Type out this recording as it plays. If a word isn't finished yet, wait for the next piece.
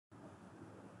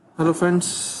Hello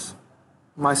friends,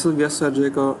 myself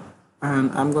Ajay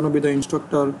and I'm gonna be the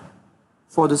instructor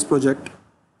for this project.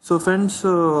 So friends,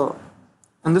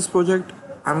 in this project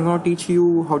I'm gonna teach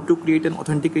you how to create an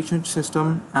authentication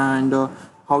system and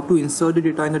how to insert the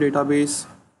data in the database,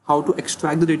 how to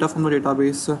extract the data from the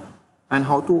database, and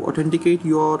how to authenticate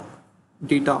your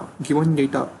given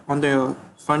data on the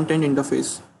front end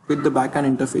interface with the back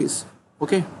end interface.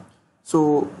 Okay,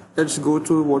 so let's go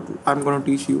through what I'm gonna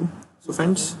teach you. So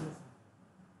friends,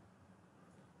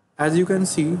 as you can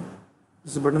see,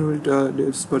 this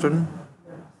button,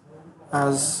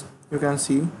 as you can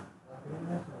see,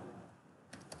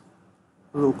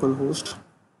 localhost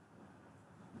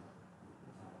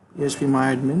PHP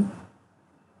myadmin,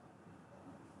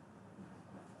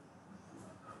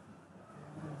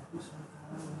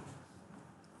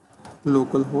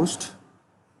 localhost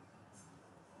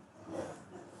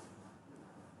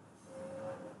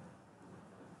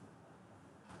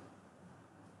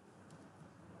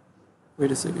wait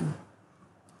a second,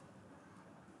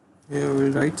 here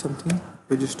we'll write something,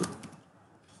 register,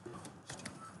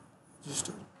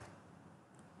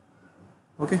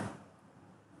 okay,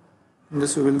 in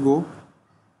this we will go.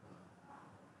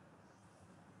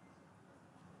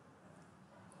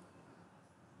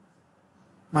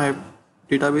 My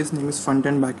database name is front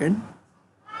and backend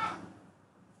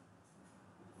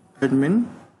admin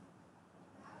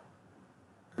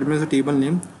is a table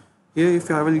name. Here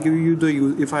if I will give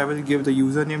you if I will give the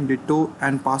username ditto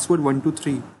and password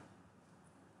 123,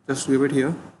 just leave it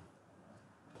here,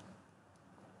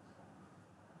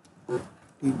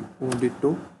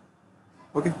 ditto,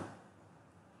 okay,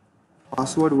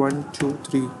 password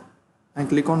 123, and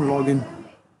click on login.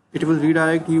 It will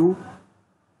redirect you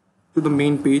to the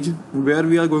main page where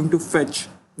we are going to fetch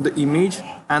the image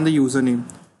and the username.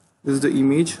 This is the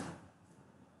image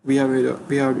we have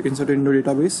inserted into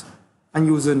database and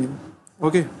username.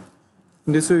 Okay,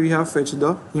 in this way we have fetched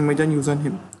the image and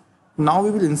username. Now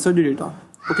we will insert the data.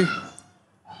 Okay,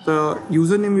 the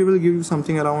username we will give you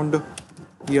something around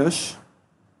Yash,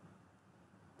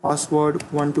 password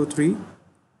 123,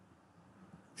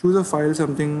 choose a file,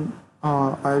 something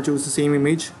I'll choose the same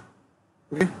image,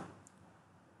 okay,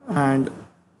 and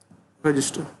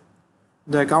register.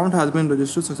 The account has been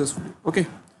registered successfully. Okay,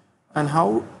 and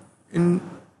how in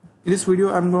this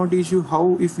video I'm going to teach you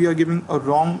how, if we are giving a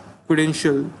wrong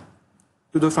credential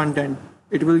to the front end,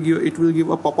 it will give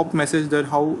a pop-up message that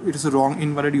how it is a wrong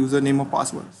invalid username or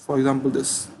password. For example,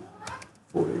 this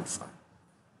 485.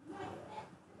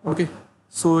 Okay,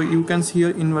 so you can see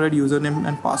here invalid username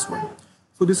and password.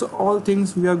 So these are all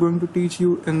things we are going to teach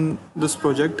you in this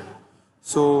project.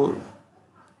 So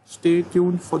stay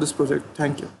tuned for this project.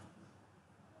 Thank you.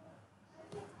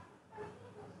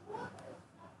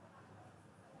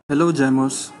 Hello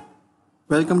Jammers,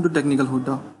 welcome to Technical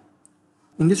Huda.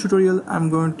 In this tutorial, I'm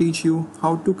going to teach you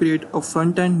how to create a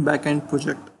front-end back-end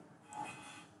project.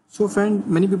 So friend,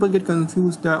 many people get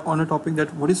confused on a topic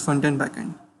that what is front-end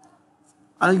back-end.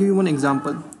 I'll give you one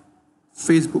example.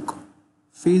 Facebook,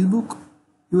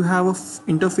 you have a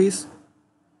interface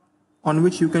on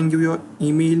which you can give your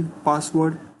email,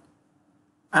 password,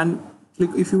 and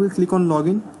if you will click on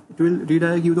login, it will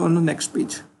redirect you on the next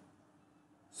page.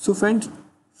 So friends,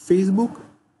 Facebook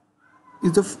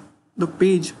is the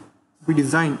page we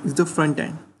design is the front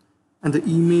end, and the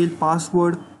email,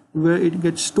 password, where it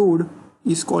gets stored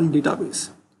is called database.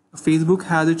 Facebook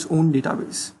has its own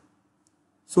database.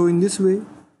 So in this way,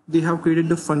 they have created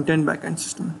the front end back end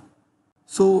system.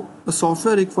 So the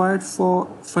software required for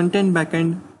front end back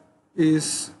end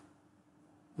is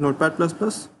Notepad++,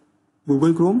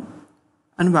 Google Chrome,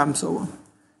 and WAM server.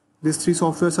 These three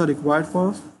softwares are required for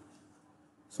us.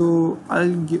 So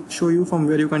I'll show you from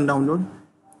where you can download.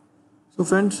 So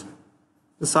friends,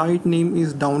 the site name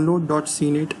is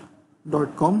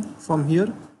download.cnet.com. From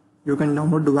here, you can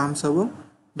download the WAM server.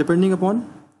 Depending upon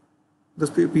the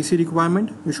PC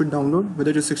requirement, you should download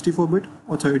whether it is 64-bit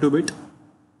or 32-bit.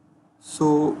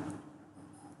 So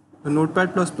the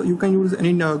Notepad++, you can use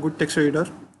any good text editor.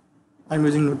 I'm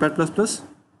using Notepad++.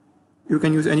 You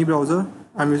can use any browser.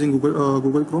 I'm using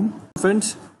Google Chrome.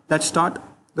 Friends, let's start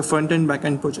the front-end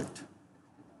back-end project.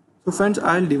 So friends,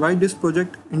 I'll divide this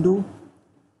project into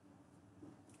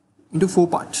 4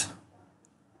 parts.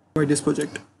 Divide this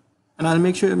project, and I'll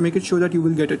make it sure that you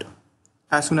will get it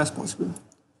as soon as possible.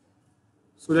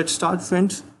 So let's start,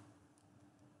 friends.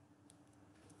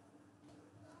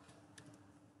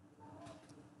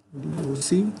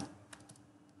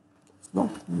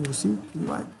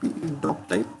 doc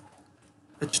type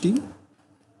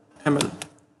HTML.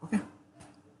 Okay.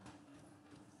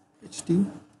 HT.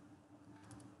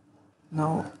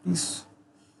 Now please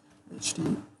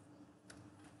HT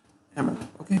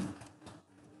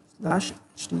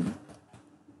 /html.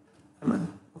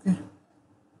 Okay,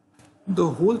 the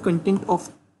whole content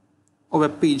of a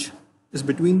web page is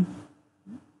between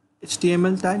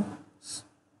HTML tags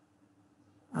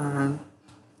and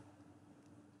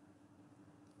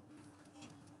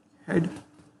head.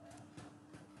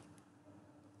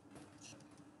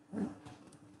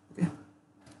 Okay,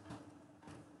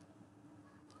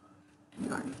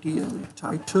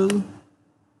 title,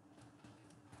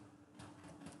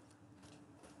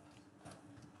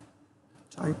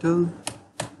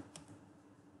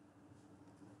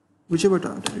 whichever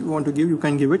title you want to give, you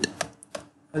can give it.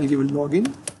 I'll give it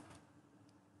login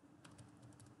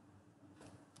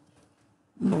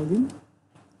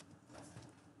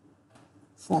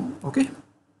form. Okay,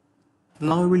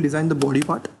 now we will design the body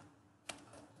part.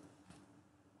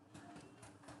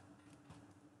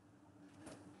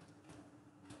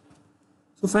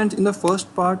 So friends, in the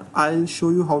first part I'll show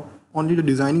you how only the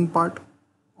designing part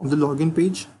of the login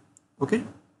page. Okay,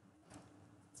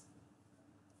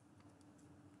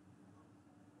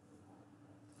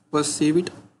 first save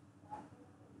it.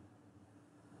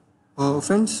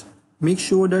 Friends, make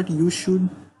sure that you should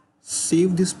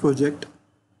save this project.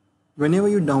 Whenever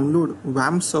you download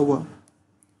WAMP server,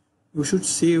 you should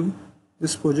save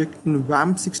this project in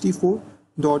WAMP64.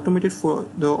 The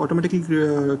automatically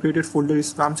created folder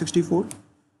is WAMP64.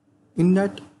 In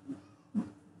that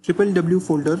www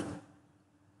folder,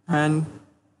 and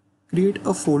create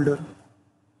a folder,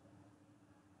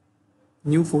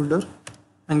 new folder,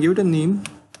 and give it a name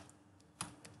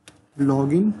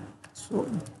login. So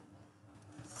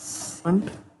front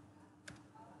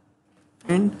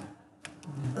end,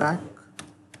 back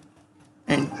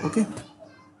end. Okay,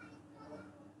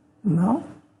 now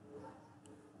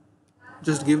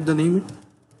just give the name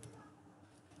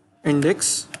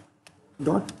index.php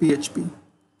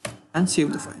and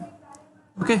save the file.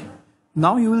 Okay,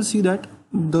 now you will see that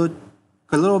the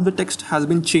color of the text has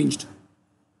been changed.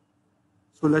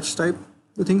 So let's type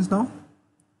the things now.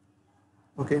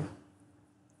 Okay,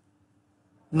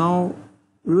 now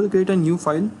we will create a new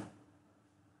file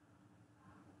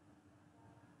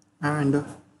and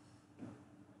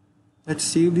let's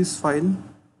save this file.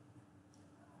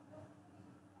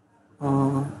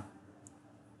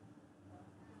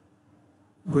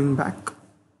 Going back,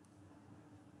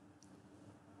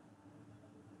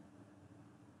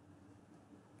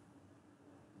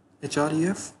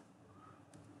 href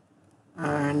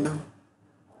and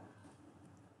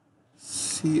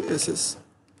css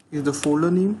is the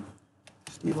folder name,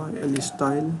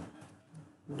 style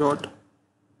dot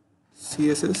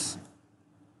css.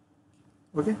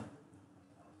 Okay,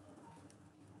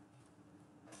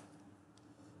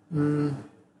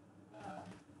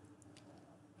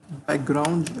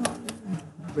 background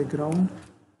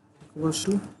equals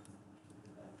to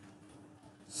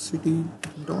city.jpg.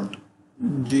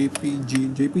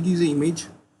 jpg is an image.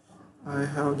 I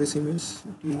have this image,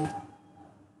 city.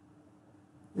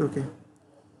 Okay,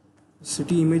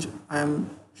 city image. I am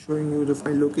showing you the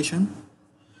file location.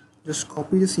 Just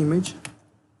copy this image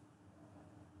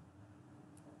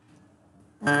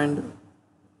and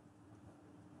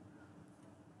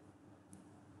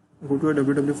go to a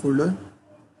www folder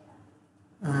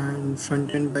and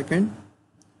front end, back end,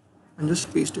 and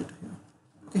just paste it here.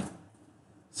 Okay,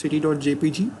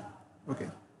 city.jpg. Okay,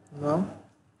 now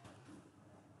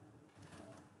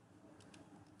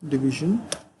division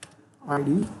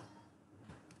id,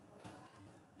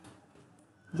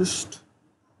 just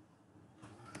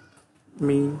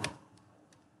main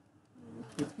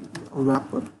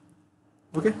wrapper.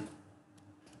 Okay,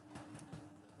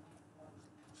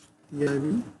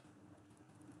 div.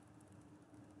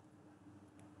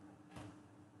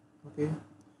 Okay,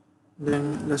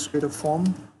 then let's create a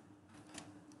form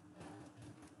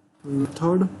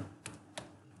method.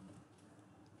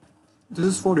 This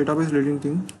is for database relating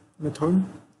thing. Method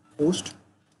post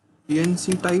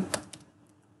enc type.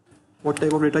 What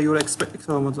type of data you are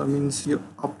means you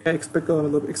आप क्या expect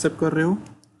मतलब accept कर रहे हो.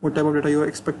 What type of data you are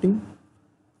accepting.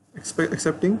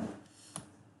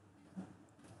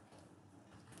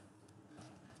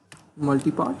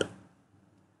 Multipart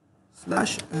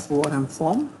 /form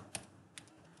form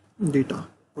data.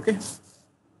 Okay,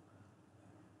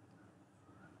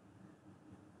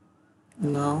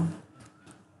 now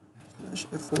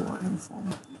 /form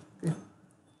form. Okay,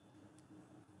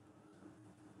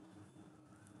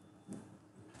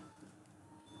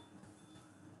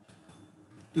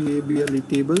 table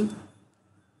table.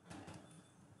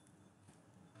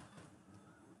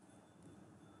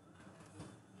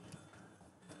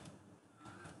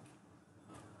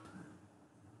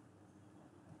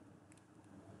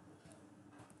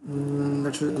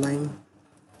 Let's align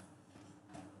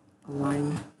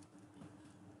align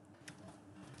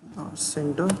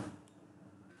center.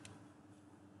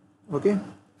 Okay,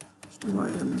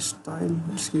 style,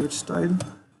 let's give it style,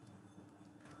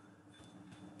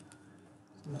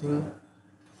 something.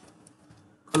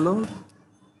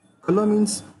 Color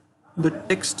means the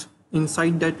text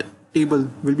inside that table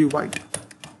will be white.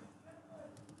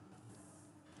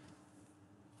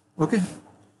 Okay,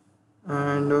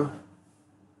 and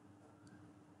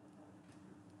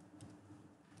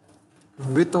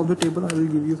width of the table I will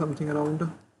give you something around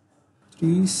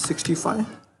 365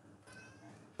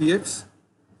 px.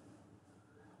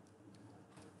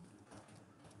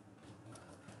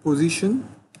 Position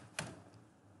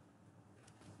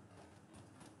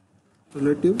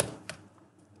relative,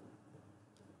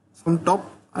 from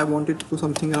top I want it to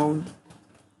something around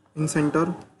in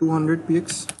center 200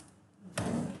 px.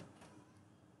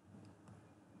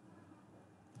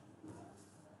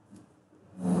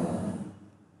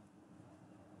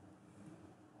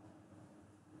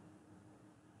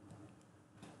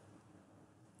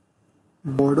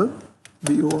 Border,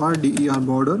 border,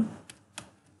 border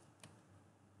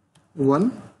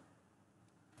 1.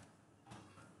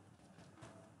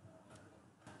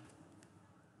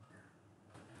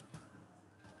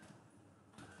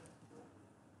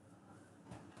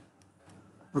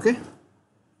 Okay,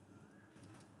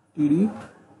 td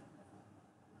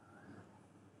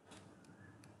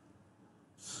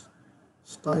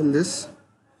style this,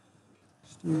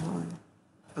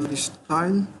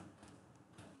 style.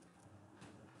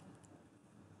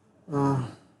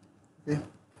 Okay,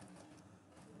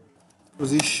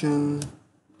 position.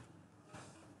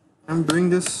 I'm doing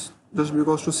this just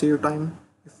because to save time.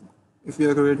 If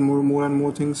you create more and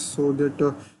more things, so that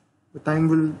the time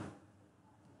will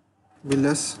be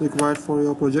less required for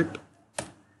your project,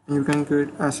 and you can create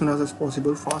as soon as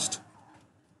possible, fast.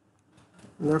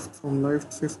 Left, from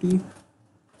left 50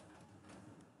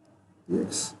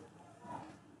 px.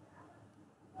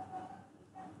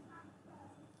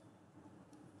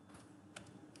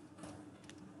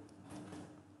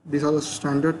 These are the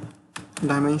standard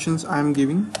dimensions I am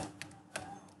giving.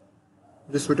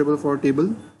 It is suitable for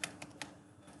table.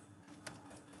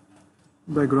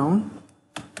 Background,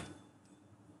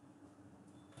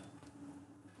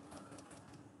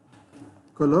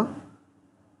 color,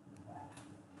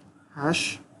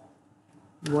 hash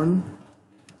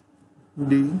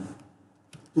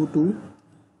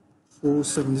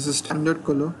 1D2247. This is standard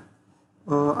color.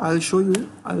 I'll show you,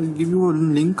 I'll give you a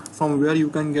link from where you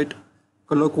can get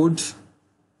color codes.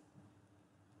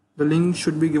 The link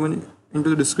should be given into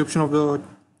the description of the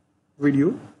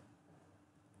video.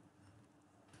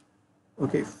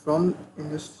 Okay, from in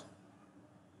this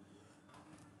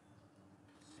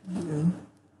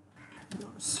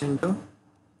center,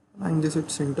 align this at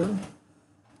center,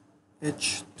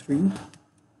 H3,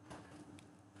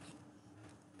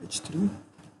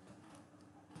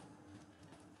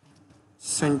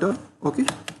 center. Okay,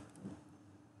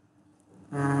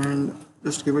 and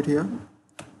just give it here,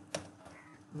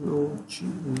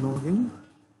 login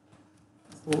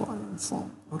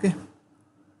form. Okay,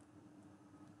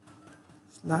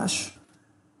 slash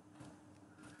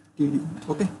td.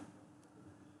 Okay,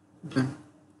 done.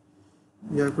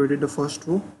 We have created the first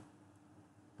row,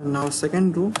 and now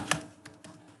second row.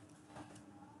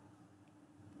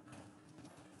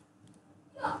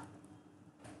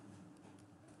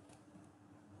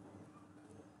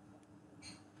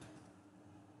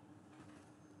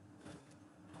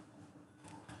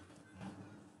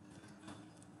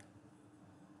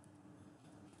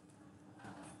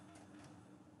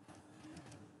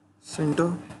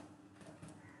 Center,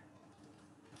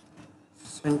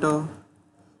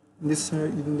 this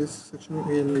in this section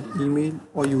we will write email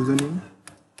or username.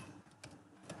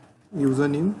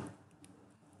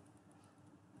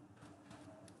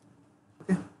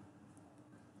 Okay,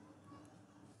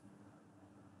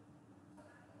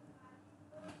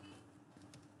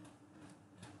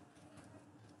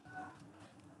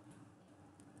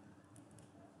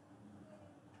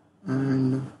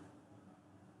 and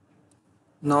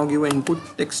now give an input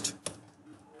text,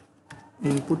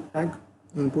 input tag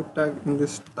in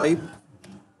this type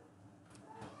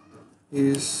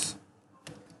is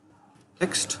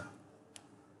text,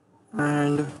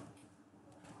 and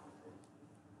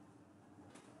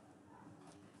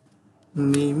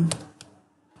name,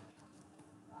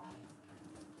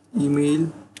 email,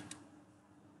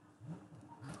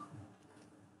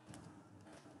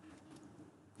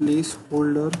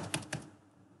 placeholder,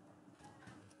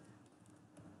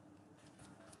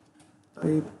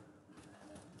 type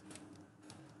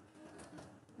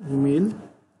email.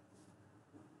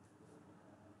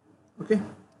 Okay,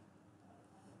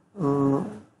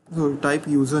 type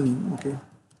username. Okay,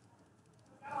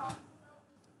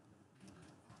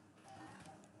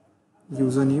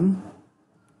 username,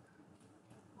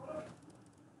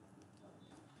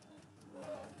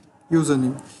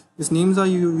 these names are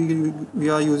we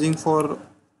are using for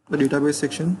the database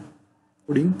section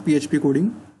coding, PHP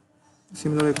coding.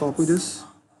 Similarly, copy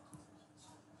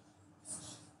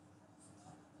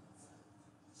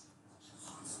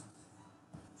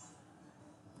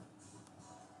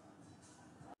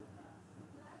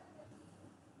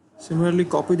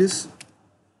this,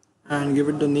 and give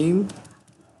it the name.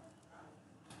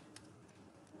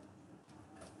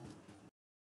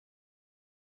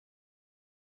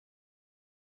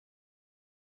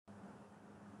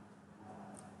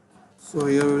 So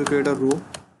here we will create a row,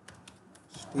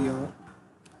 str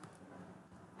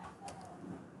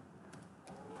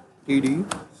td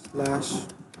slash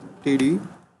td.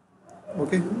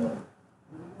 Okay,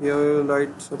 here we will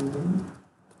write something.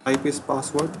 Type is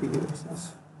password,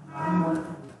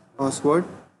 password,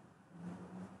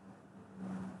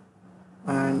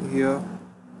 and here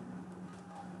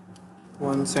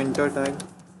one center tag.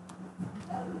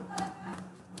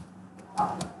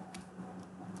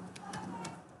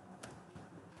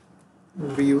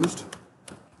 We used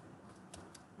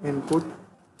input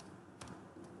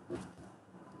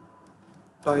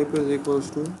type is equals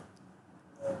to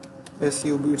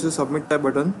sub. It's a submit type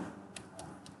button,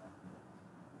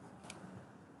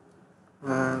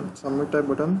 and submit type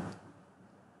button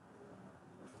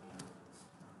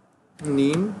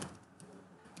name,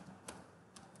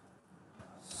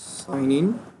 sign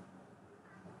in,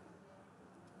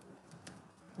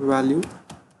 value,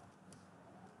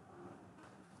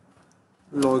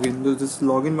 login. This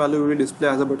login value will display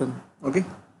as a button. Okay,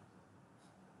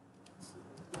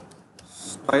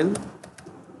 style,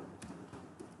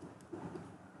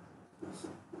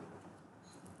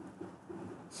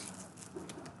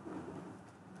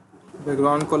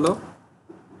 background color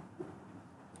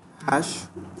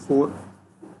 #4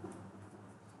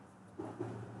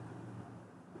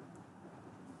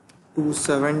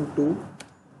 272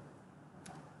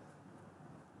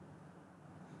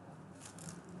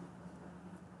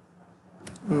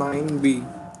 9B.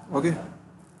 Okay,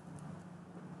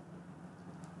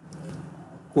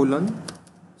 colon,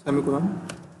 semicolon,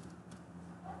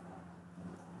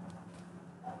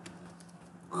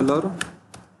 color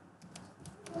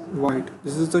white.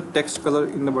 This is the text color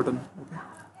in the button. Okay,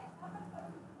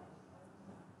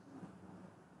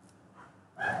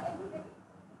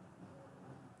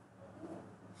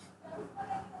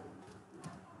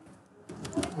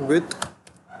 width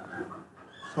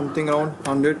something around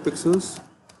 100 pixels.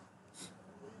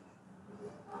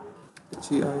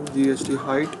 GHT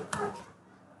height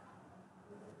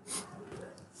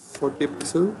 40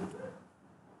 pixel.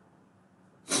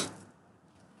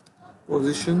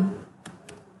 Position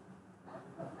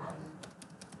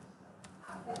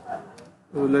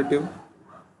relative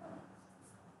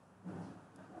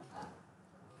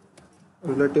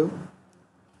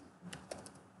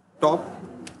top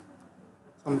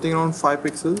something around 5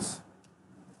 pixels.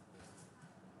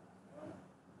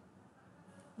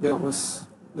 Yeah,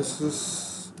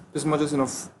 this much is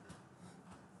enough.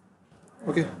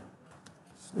 Okay,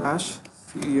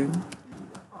 /cn.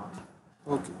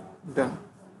 Okay, done.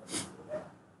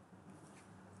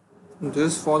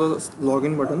 This for the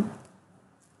login button.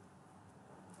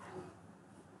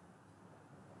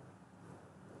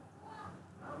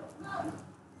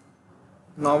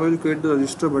 Now we will create the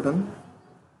register button.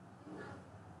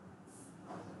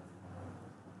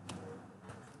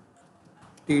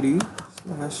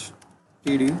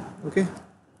 td/td. Okay,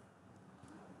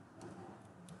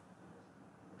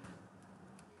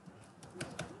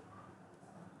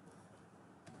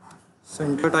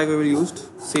 center tag we will use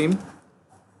same.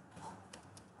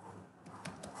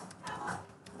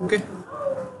 Okay,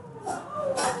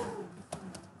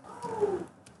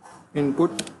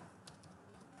 input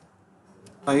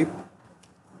type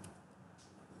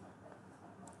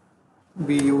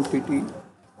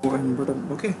button button.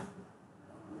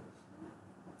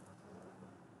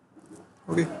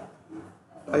 Okay,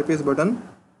 type is button,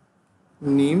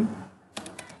 name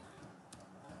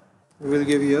we will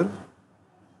give here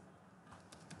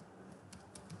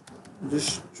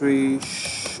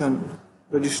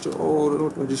register or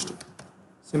not register,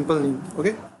 simple name.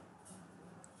 Okay,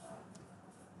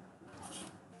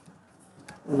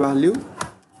 value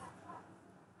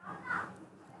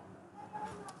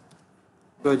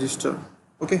register.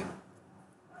 Okay,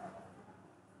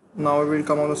 now we will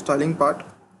come on the styling part.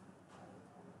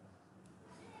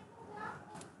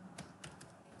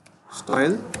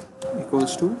 Style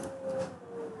equals to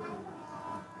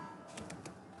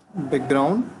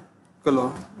background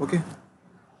color. Okay,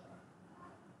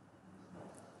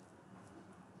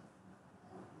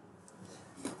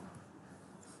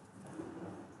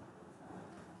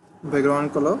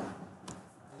 background color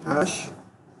hash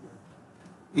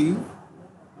e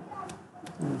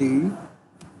d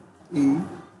e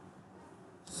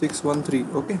 613.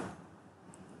 Okay,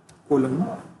 colon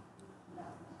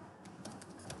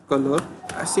color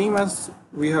same as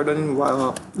we have done in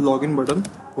login button,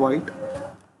 white,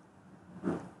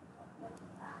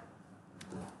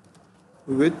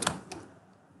 width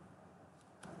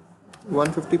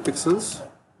 150 pixels,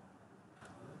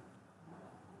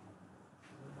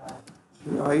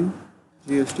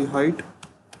 GST height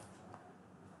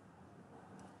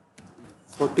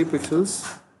 40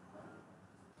 pixels,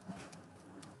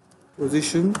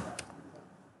 position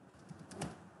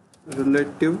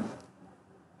relative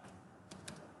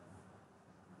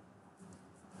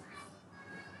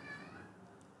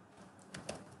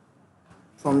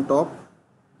from top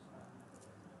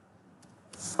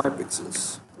 5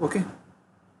 pixels. Okay,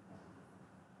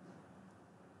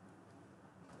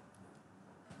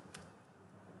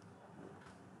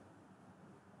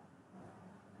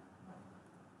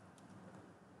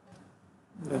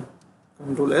 then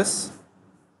Control S.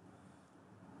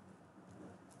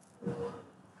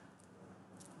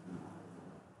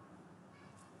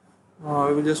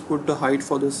 I will just put the height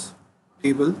for this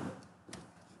table,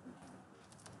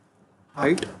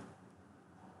 height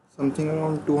something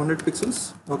around 200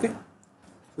 pixels. Okay,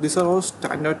 so these are all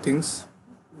standard things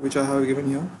which I have given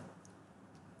here.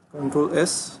 Control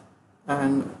S,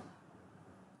 and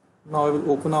now I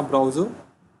will open our browser.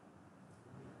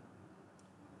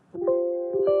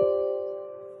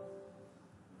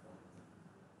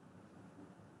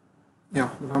 Yeah,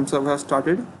 the RAM server has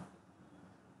started.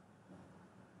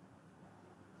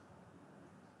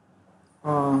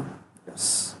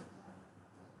 Yes,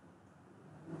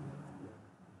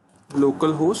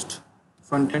 localhost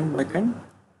frontend backend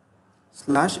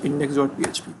 /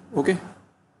 index.php. Okay,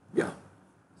 yeah,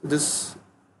 so this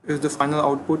is the final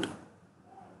output,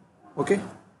 okay,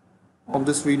 of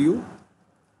this video.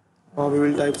 We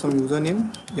will type some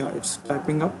username. Yeah, it's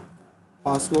typing up.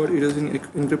 Password, it is in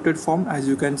encrypted form, as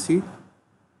you can see.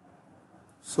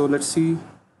 So let's see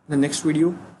the next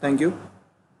video. Thank you.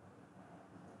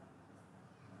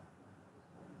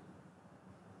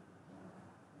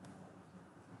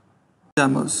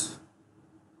 Jammers,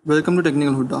 welcome to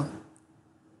Technical Huda.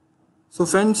 So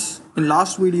friends, in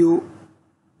last video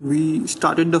we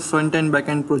started the front end back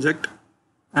end project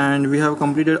and we have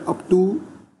completed up to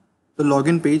the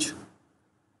login page.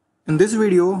 In this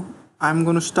video I'm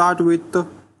going to start with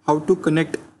how to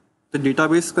connect the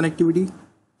database connectivity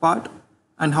part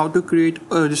and how to create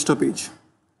a register page.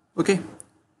 Okay,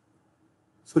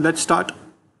 so let's start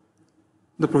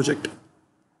the project.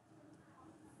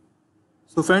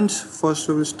 So friends, first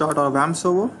we will start our WAM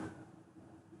server.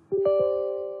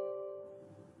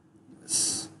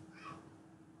 Yes.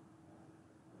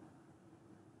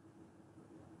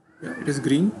 Yeah, it is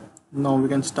green. Now we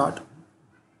can start.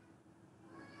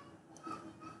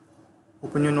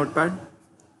 Open your notepad.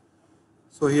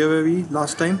 So here were we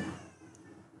last time.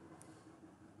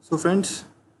 So friends,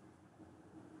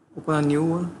 open a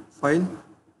new file,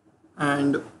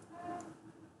 and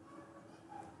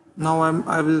now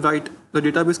I will write the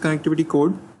database connectivity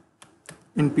code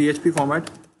in PHP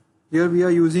format. Here we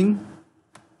are using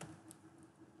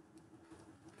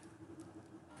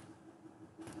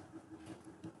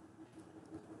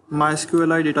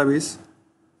MySQL database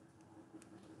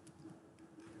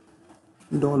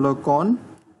 $con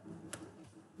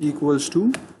equals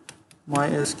to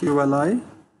MySQL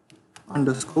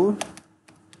underscore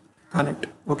connect.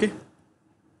 Okay,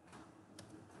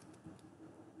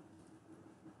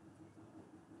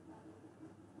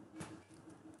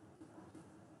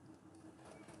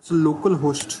 so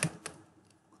localhost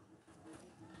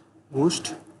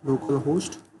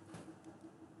localhost,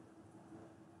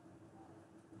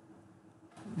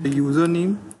 the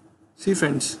username. See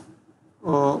friends,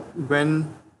 when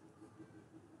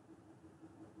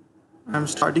I'm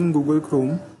starting Google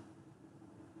Chrome,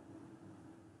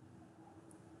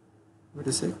 wait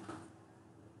a sec,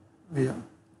 yeah,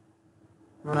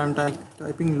 when I'm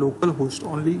typing localhost,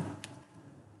 only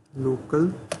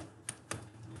localhost,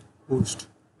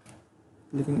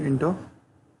 clicking enter.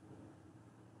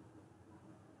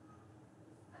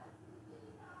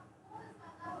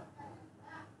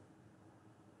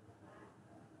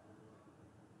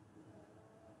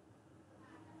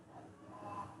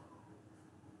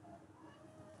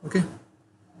 Okay,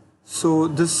 so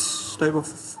this type of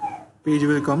page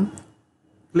will come.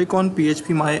 Click on PHP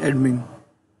My Admin.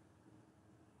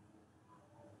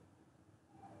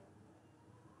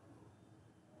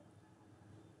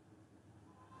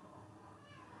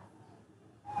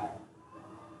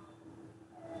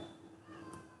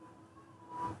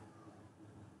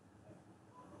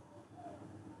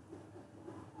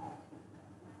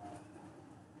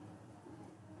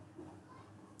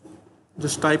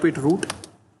 just type it root.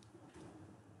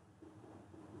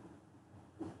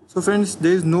 So friends,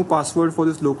 there is no password for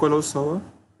this localhost server,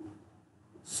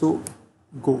 so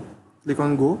go, click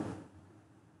on go.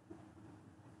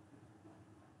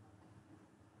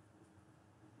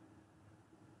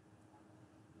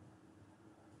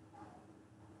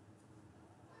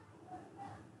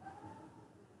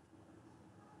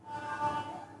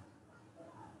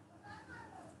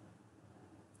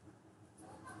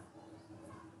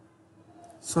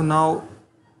 So now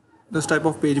this type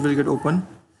of page will get open.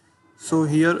 So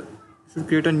here you should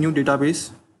create a new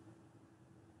database.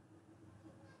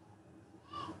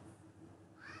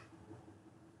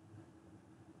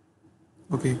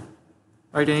 Okay,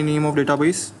 write any name of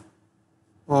database,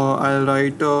 or I'll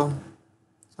write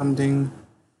something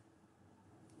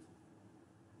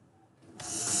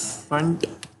front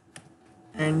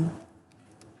end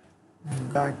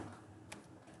back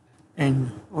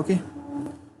end. Okay,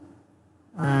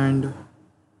 and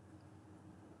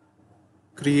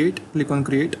create, click on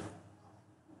create.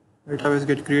 Database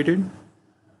get created.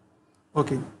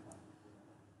 Okay,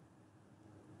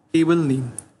 table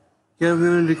name. Here we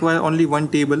will require only one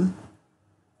table,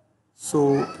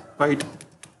 so write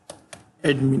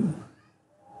admin.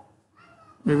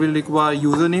 We will require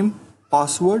username,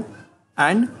 password,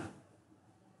 and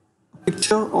a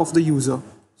picture of the user.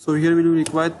 So here we will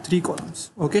require 3 columns.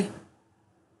 Okay,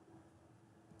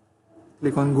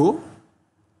 click on go.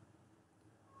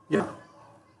 Yeah,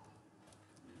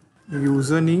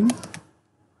 username.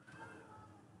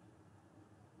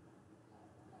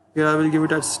 Here I will give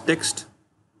it as text.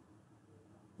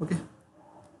 Okay,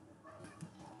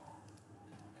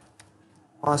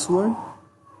 password,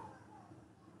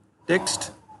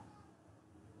 text,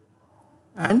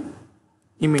 and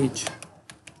image,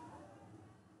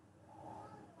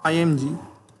 img.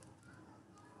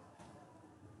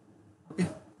 Okay,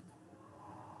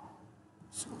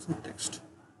 so text.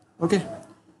 Okay,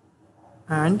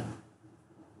 and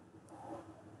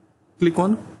click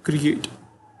on create.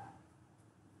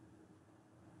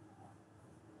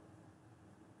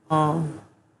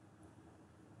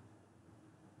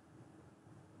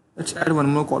 Let's add one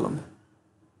more column.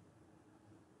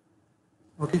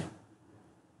 Okay,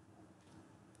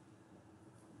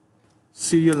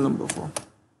 serial number for.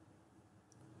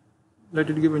 Let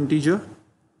it give integer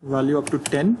value up to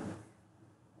 10,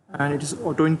 and it is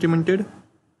auto incremented.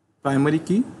 Primary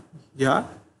key, yeah,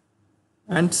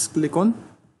 and click on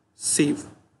save.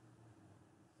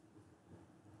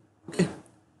 Okay,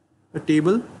 the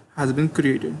table has been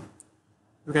created.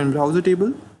 You can browse the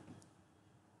table.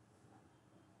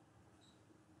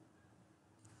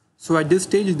 So at this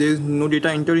stage there is no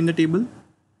data entered in the table.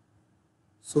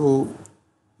 So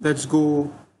let's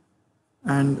go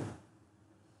and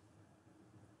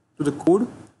to the code.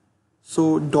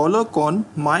 So $con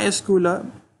MySQL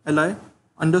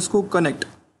underscore connect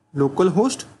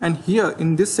localhost, and here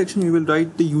in this section we will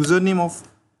write the username of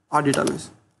our database,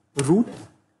 root,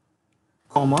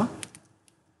 comma.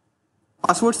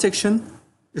 Password section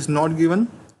is not given,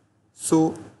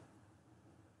 so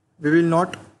we will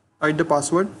not write the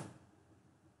password.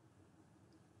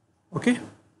 Okay,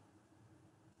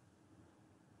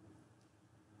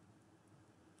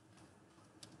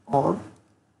 or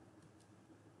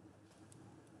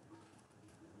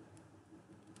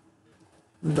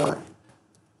die.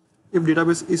 If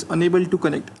database is unable to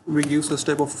connect, we give such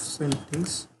type of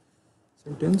sentence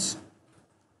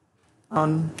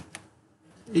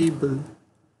unable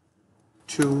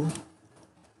to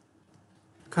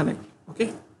connect.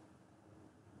 Okay,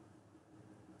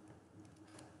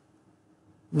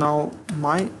 now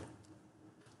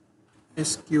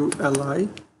MySQL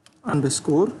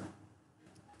underscore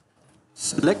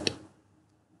select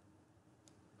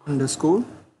underscore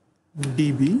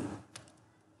db.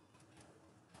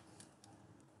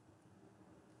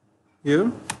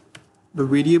 Here the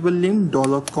variable name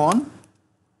 $con,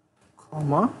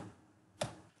 comma.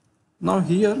 Now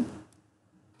here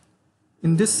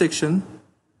in this section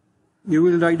you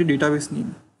will write the database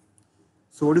name.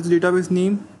 So what is the database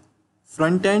name?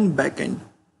 Front end, back end.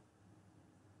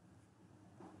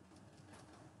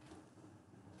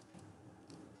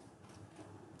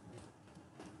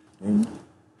 And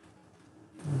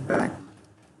back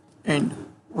end.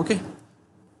 Okay,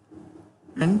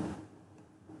 and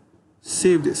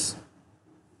save this.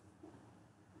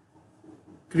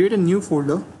 Create a new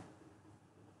folder.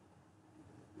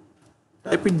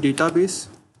 Type in database.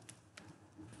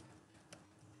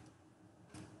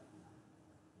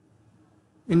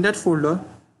 In that folder,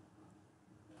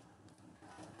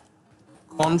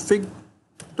 config.php.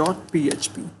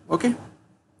 Okay,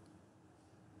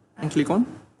 and click on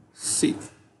save.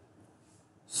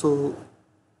 So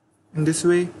in this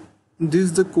way, this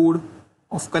is the code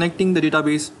of connecting the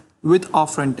database with our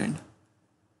front end.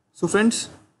 So friends,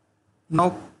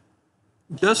 now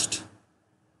just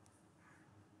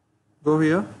go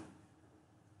here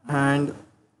and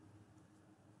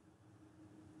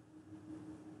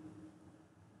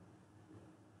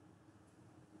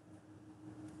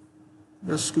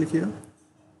just click here.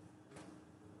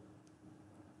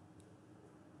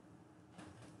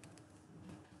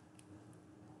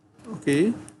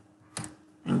 Okay,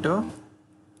 enter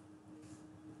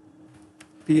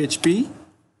PHP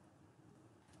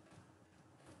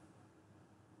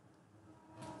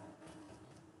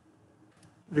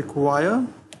require.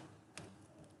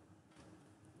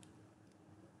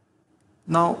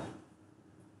 Now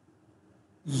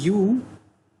you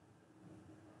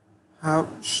have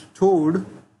stored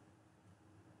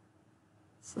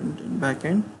front end back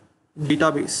end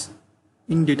database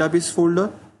in database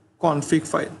folder config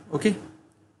file. Okay,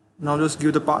 now just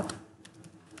give the path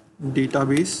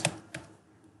database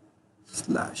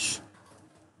slash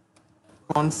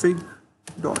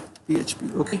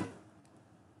config.php. Okay,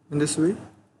 in this way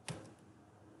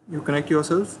you connect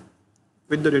yourself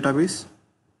with the database.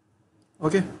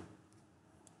 Okay,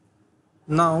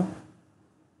 now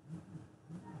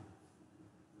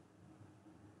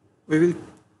we will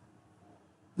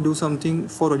do something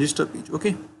for register page.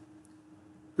 Okay,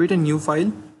 create a new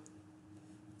file,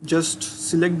 just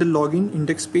select the login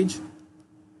index page,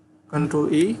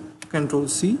 Ctrl A, Ctrl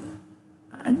C,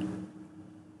 and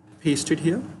paste it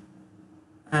here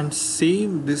and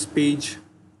save this page.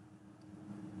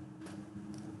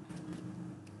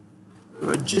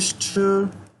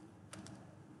 Register.php.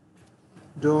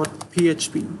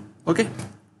 Okay,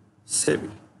 save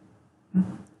it.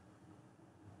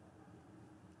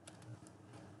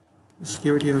 Just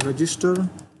give it here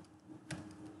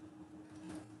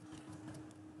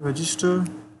register,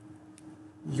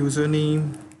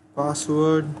 username,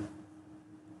 password.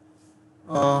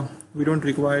 We don't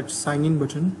require sign in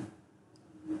button,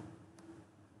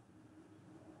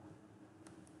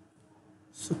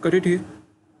 so cut it here,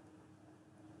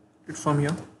 it from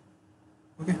here.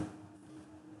 Okay,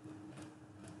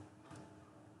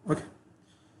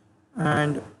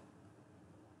 and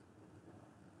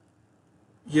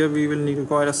here we will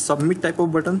require a submit type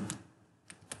of button.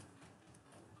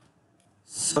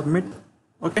 Submit.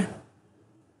 Okay,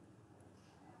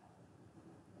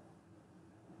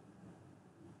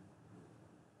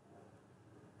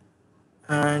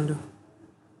 and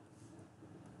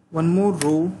one more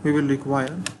row we will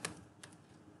require,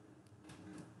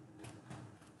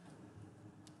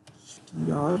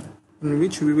 str, in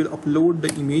which we will upload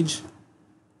the image,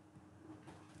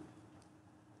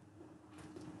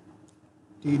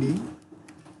 td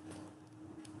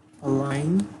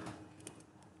align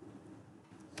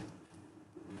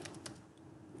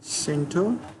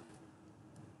center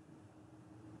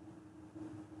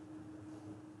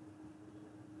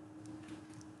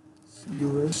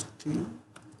ust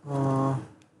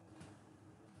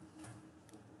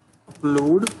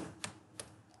upload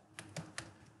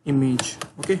image.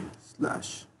 Okay,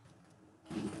 slash.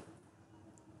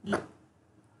 Yeah.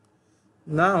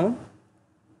 Now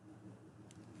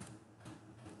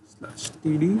slash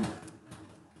td.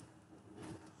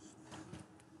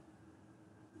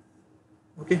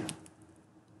 Okay,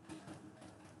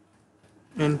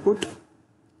 input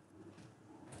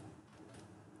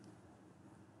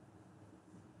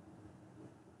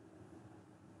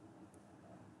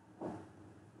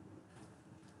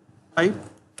type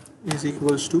is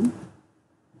equals to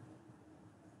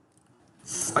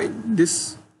file.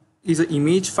 This is an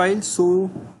image file, so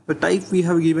the type we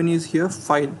have given is here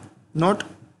file, not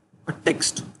a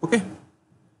text. Okay,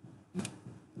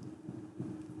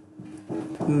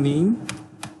 name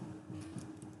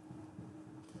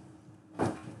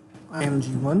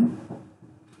img1.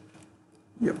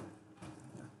 Yep,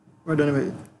 we're done with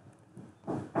it.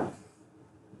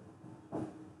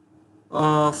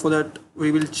 For that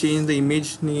we will change the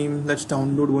image name. Let's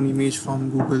download one image from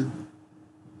Google.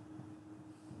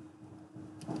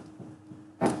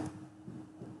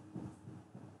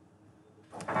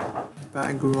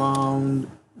 Background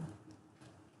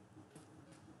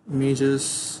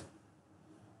images.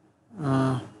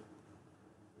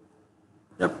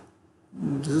 Yep,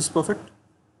 this is perfect.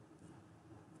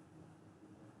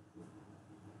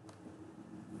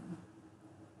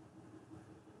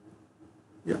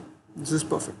 Yeah, this is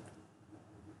perfect.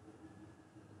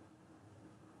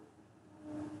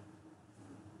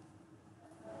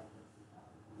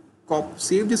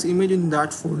 Save this image in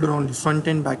that folder on the front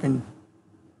end, back end.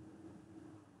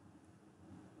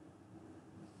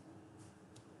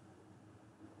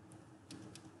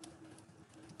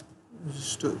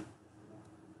 register.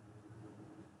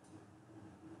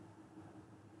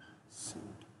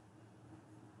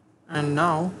 And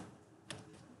now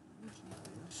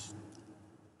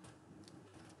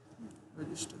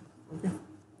register. Okay,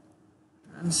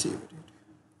 and save it.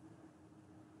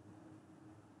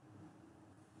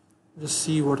 Just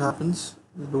see what happens.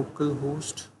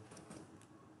 Localhost.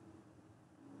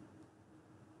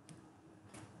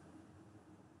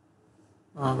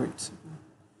 Wait a second.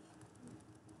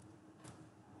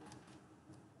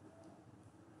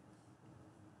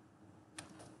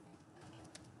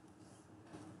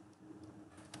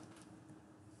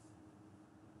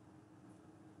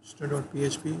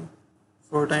 Register.php.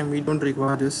 For a time we don't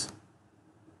require this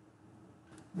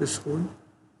code.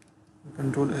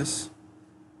 Control S.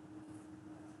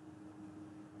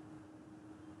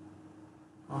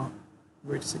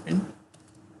 Wait a second.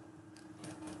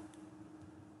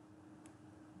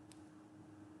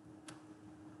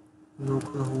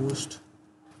 Localhost,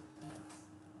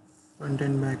 front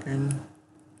end, back end,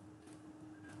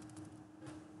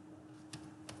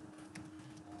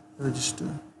 register.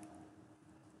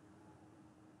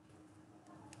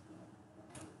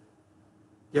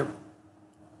 Yep.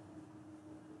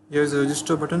 Here's a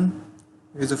register button.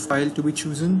 Here's a file to be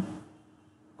chosen.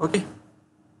 Okay.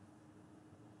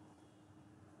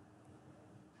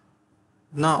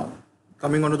 Now,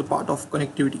 coming on to the part of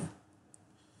connectivity.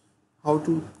 How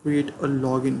to create a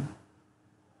login.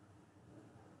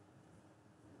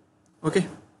 Okay.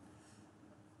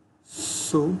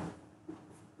 So,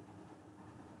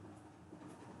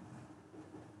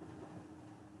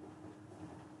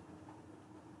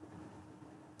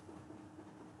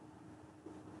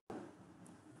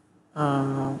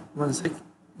 one sec.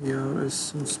 Here is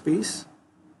some space,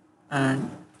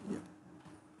 and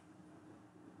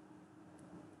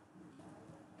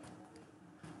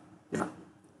yeah,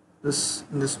 this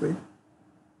in this way.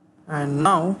 And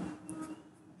now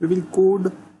we will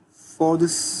code for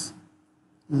this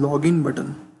login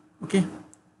button. Okay.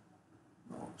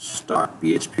 Now start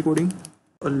PHP coding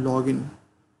a login.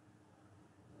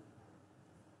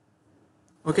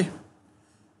 Okay.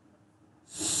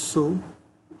 So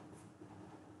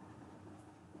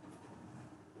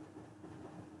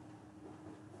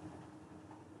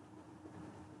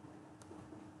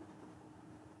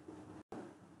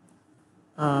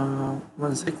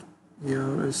one sec.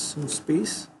 Here is some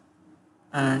space,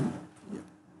 and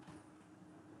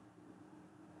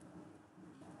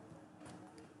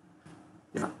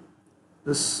yeah,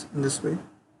 this in this way.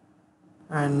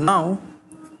 And now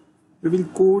we will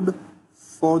code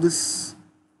for this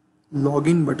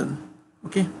login button.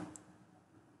 Okay.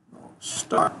 Now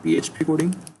start PHP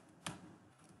coding.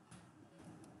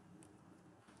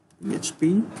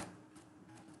 PHP.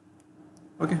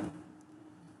 Okay.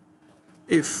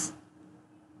 If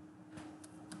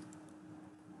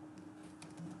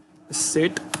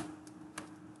set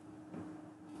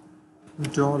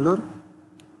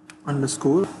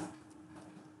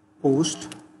 $_post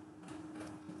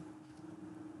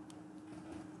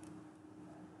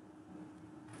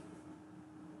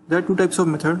there are two types of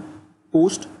method,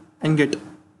 post and get.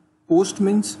 Post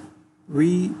means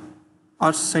we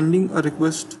are sending a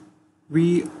request,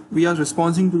 we are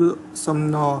responding to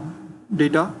some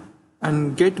data,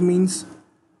 and get means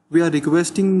we are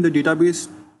requesting the database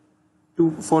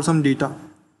for some data.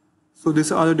 So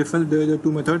these are the different. There are the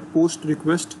two methods: post,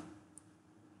 request.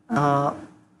 There are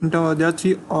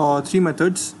three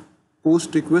methods: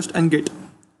 post, request, and get.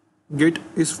 Get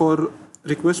is for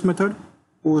request method.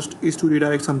 Post is to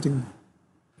redirect something.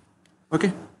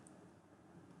 Okay.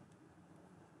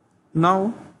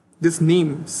 Now this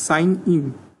name sign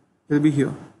in will be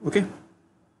here. Okay.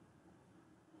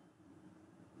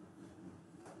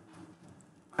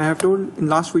 I have told in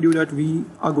last video that we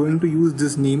are going to use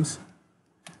these names.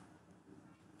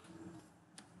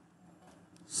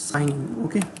 Sign in.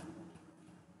 Okay.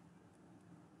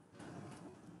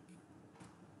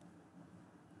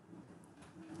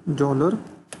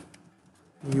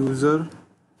 $user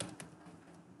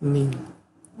name,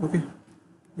 okay,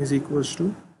 is equals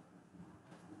to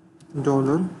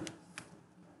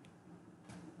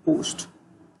 $post.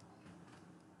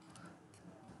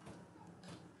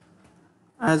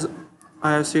 As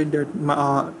I have said that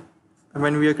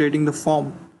when we are creating the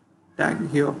form tag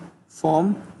here,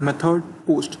 form method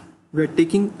post, we are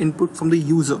taking input from the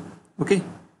user. Okay.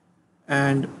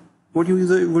 And what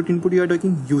input you are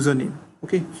taking? Username.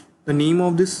 Okay. The name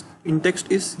of this in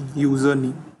text is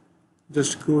username.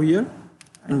 Just go here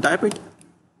and type it.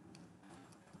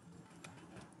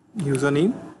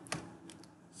 Username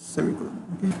semicolon.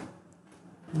 Okay.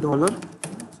 $,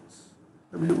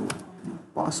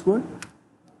 password,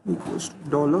 equals to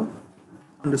dollar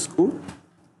underscore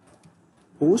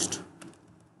post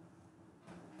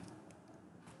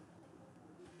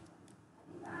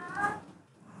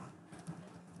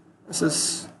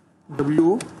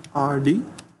SSWORD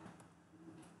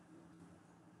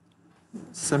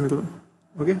semicolon.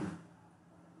 Okay,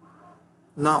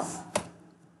 now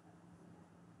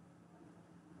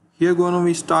here gonna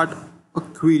we start a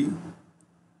query.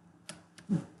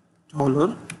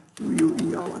 Dollar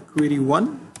query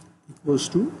 1 equals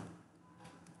to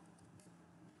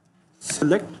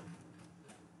select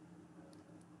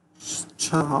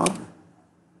star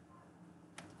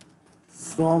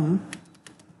from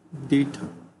the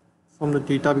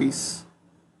database.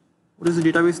 What is the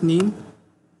database name?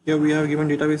 Here we have given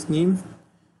database name.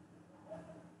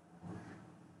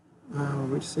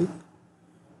 Wait a sec.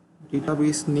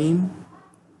 Database name.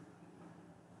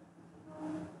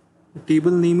 The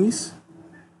table name is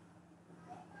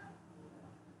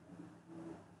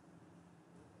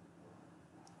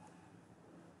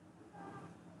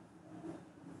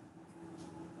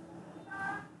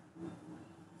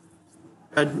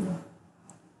admin.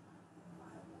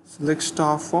 Select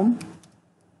star from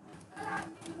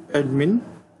admin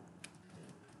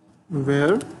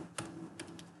where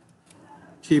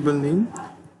table name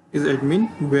is admin,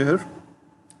 where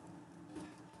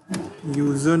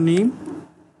username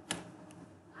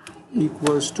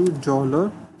equals to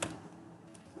dollar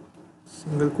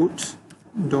single quotes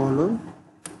dollar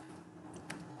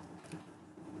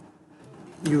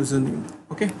username.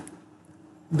 Okay,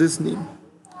 this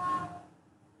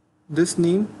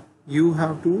name you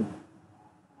have to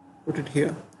put it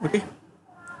here. Okay,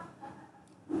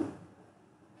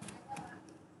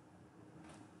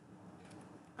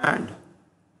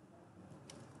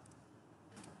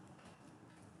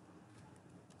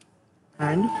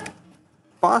 and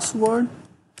password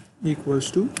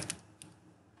equals to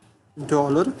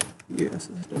dollar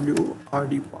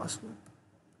SSWORD password.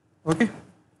 Okay,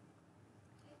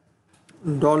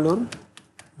 dollar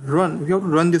run. We have to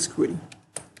run this query.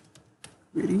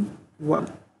 Query 1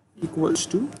 equals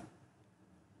to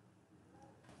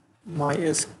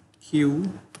MySQL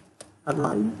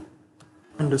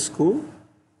underscore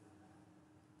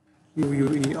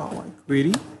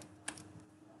query.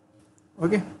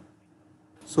 Okay,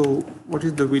 so what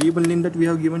is the variable name that we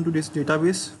have given to this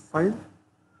database file?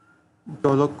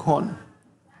 $con.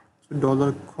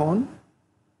 So $con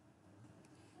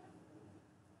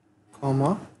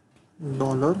comma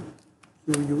dollar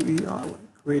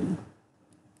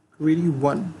query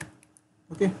 1.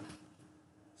 Okay,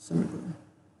 semicolon.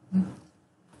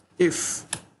 If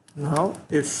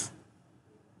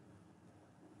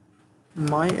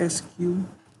MySQL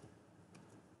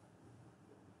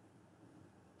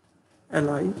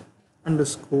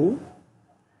underscore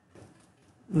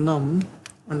num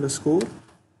underscore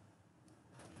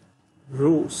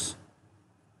rows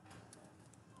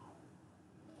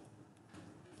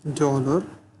dollar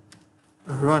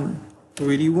run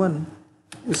query 1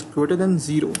 is greater than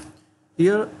 0.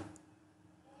 Here,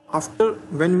 after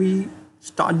when we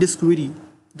start this query,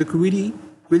 the query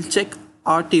will check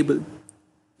our table.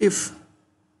 If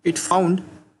it found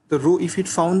the row, if it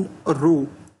found a row,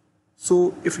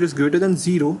 so if it is greater than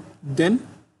 0, then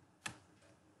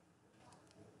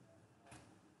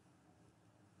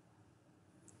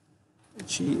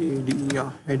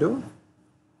header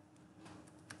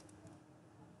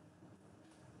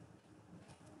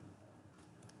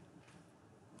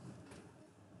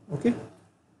okay,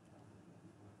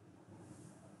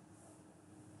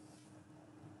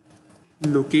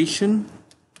 location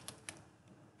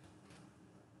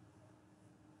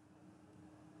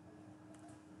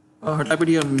type it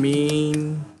here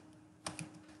main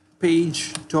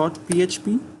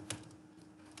page.php.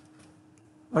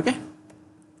 Okay,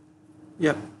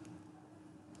 yeah,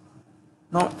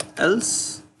 now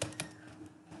else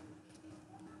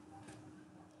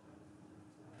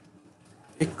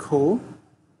echo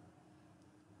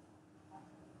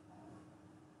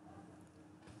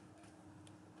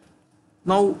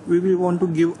now we will want to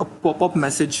give a pop-up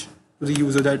message to the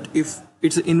user that if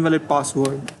it's an invalid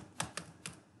password.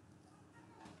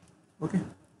 Okay,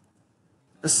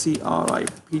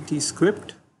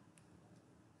 script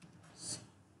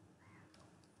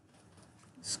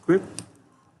script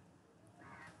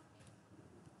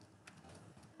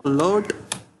alert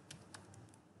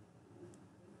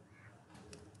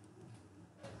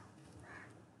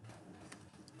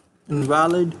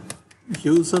invalid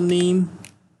username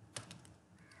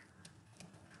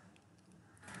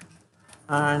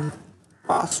and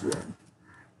password.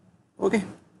 Okay,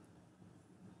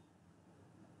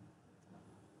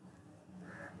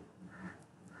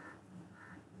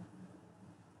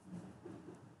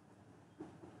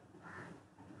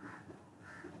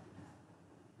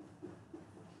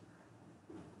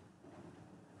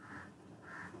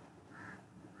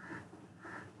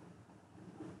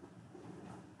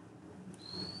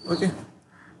 Okay,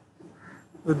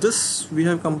 with this we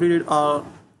have completed our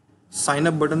sign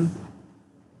up button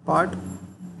part.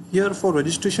 Here for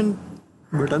registration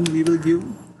button we will give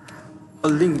a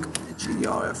link,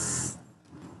 href.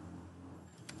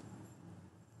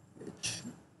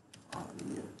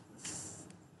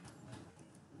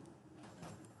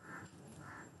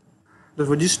 The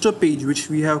register page which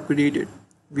we have created,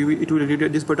 it will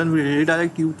redirect, this button will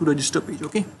redirect you to register page.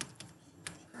 Okay,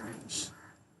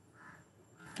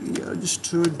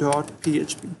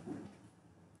 register.php.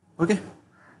 okay,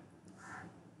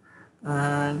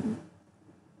 and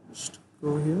just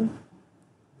go here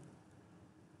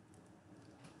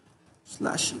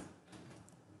 /e.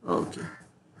 Okay,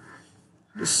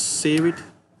 just save it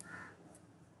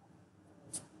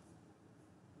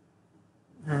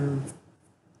and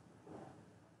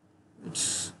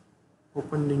it's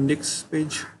open the index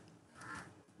page,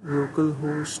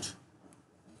 localhost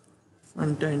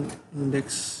front end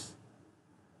index.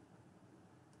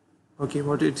 Okay,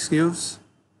 what it gives,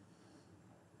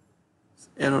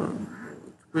 error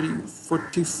query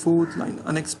 44th line,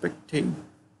 unexpected,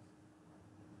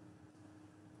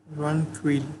 run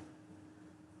query.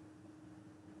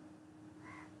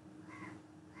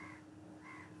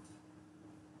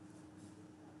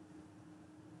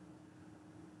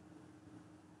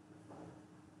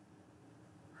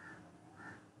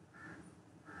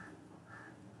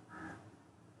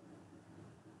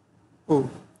 Oh,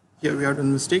 here we have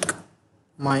done mistake.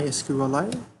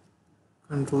 MySQL,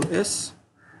 Control S.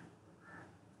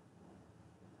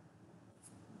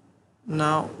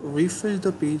 Now refresh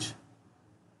the page.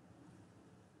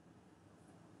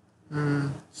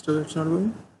 Still it's not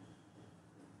going.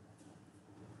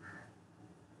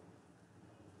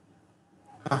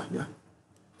 Yeah.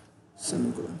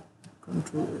 Semicolon.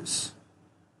 Control S.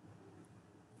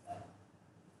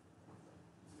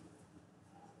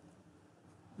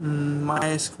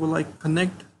 MySQL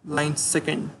connect line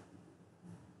second,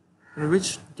 in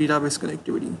which database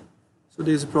connectivity. So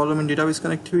there is a problem in database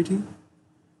connectivity.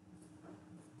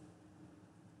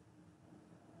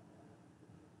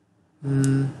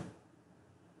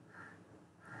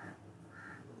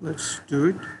 Let's do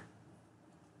it.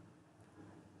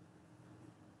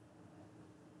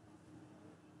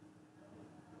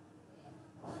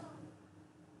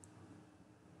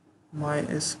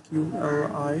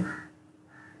 MySQL.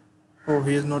 Oh,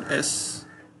 here is not S.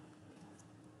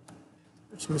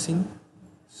 It's missing.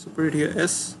 So put it here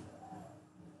S.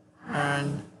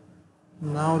 And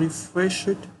now refresh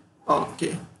it.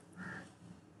 Okay.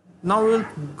 Now we'll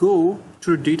go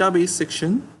to the database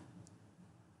section.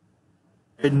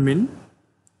 Admin.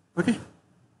 Okay.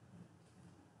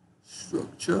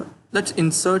 Structure. Let's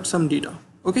insert some data.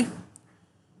 Okay.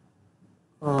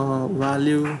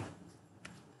 Value.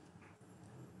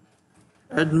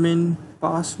 Admin,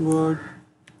 password,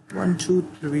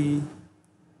 123,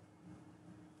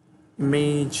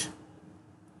 image,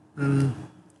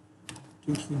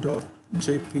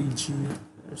 tt.jpg.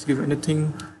 Let's give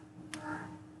anything.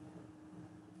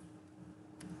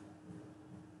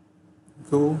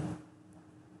 Go.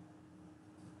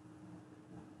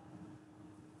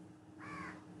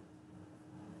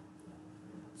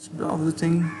 Let's browse the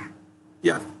thing.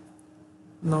 Yeah.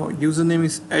 Now username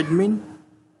is admin.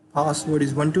 Password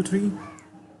is 123.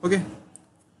 Okay,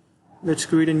 let's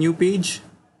create a new page.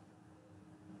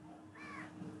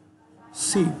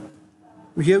 See,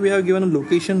 here we have given a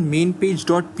location main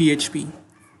page.php.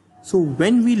 So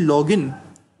when we log in,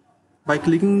 by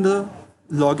clicking the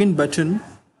login button,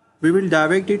 we will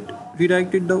redirect it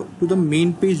to the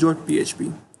main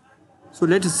page.php. So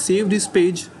let's save this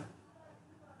page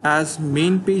as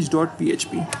main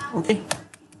page.php. Okay,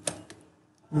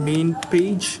 main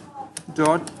page.php.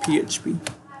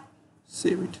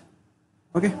 Save it.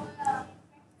 Okay,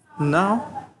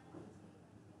 now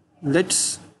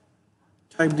let's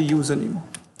type the username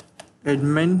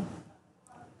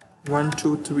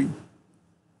admin123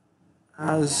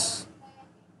 as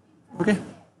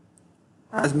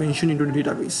as mentioned into the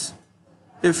database.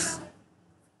 If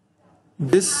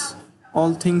this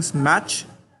all things match,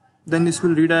 then this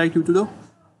will redirect you to the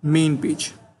main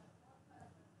page.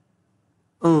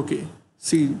 Okay,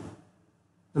 see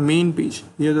the main page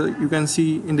here. You can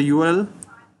see in the URL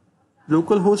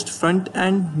localhost front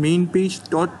end main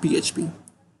page.php.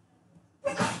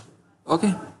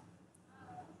 Okay,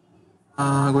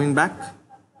 going back,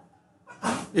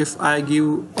 if I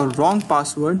give a wrong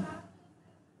password,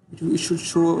 it should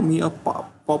show me a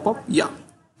pop-up. Yeah,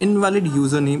 invalid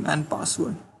username and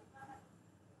password.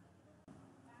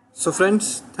 So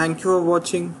friends, thank you for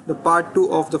watching the part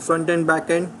 2 of the front end back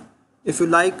end. If you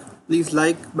like, please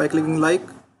like by clicking like,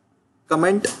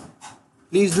 comment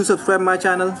Please do subscribe my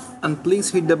channel and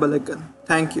please hit the bell icon.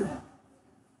 Thank you.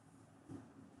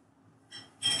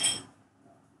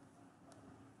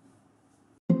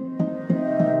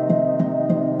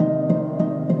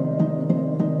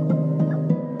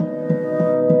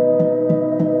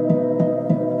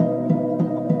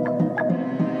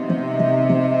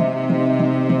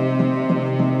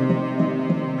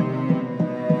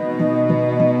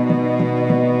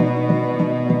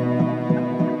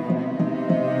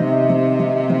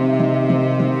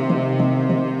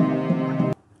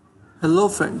 Hello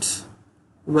friends,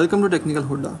 welcome to Technical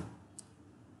Huda.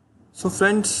 So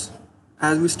friends,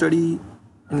 as we study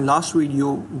in last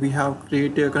video, we have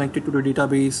connected to the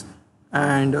database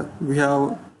and we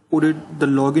have coded the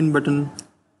login button.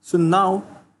 So now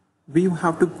we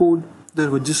have to code the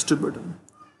register button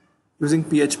using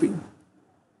PHP.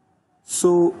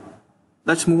 So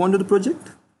let's move on to the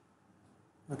project.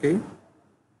 Okay.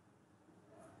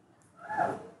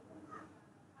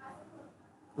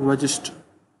 Register.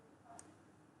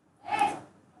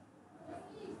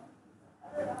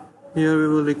 Here we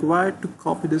will require to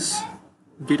copy this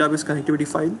database connectivity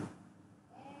file.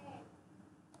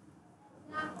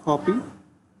 Copy.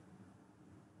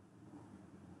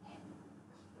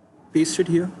 Paste it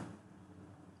here.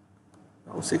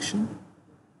 Now section.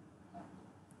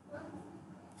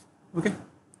 Okay.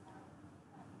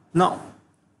 Now,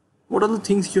 what are the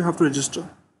things you have to register?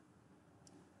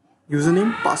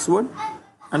 Username, password,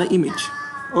 and an image.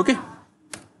 Okay.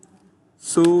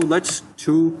 So let's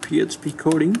do PHP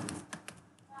coding.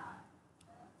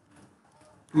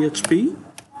 PHP.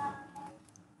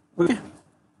 Okay.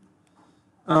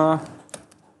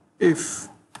 If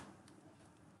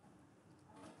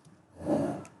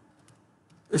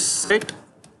set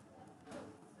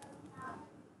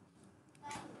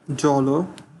 $_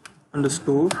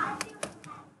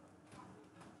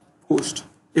 post.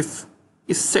 If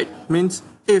is set means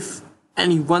if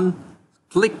anyone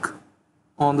click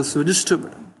on this register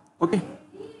button. Okay.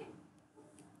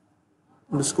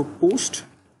 Underscore post.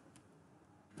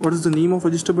 What is the name of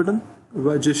register button?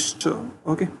 Register.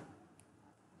 Okay.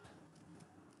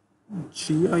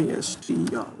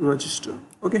 GISTR. Register.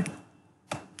 Okay.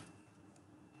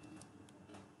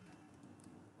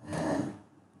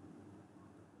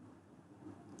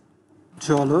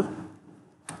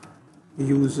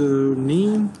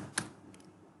 $username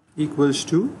equals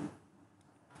to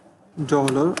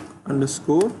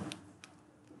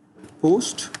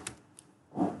 $_post.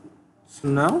 So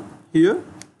now here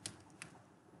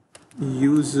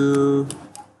user,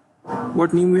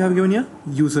 what name we have given here?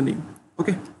 Username.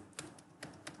 Okay.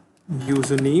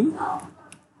 Username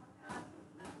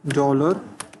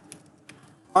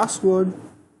 $password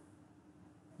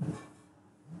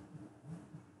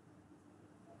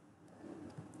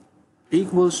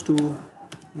equals to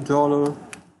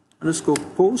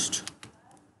 $_post.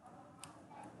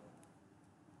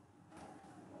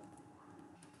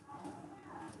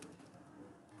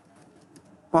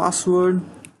 Password.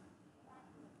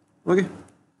 Okay.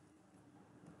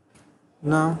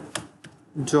 Now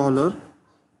 $img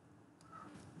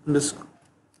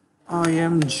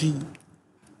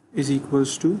is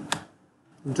equals to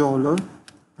 $fi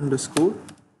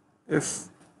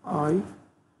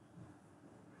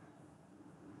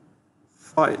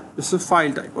file. This is a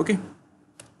file type. Okay.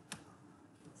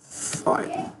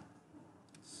 Files.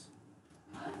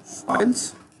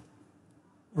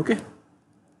 Okay.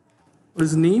 What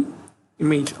is the name?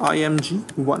 Image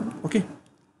img1. Okay.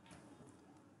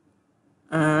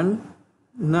 And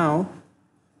now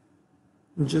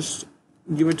just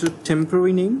give it a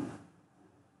temporary name.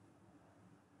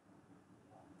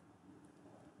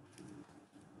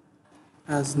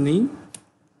 As name.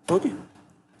 Okay.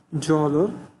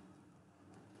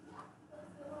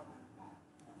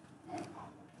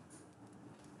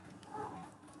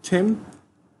 $temp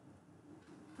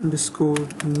underscore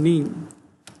name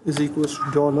is equals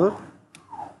to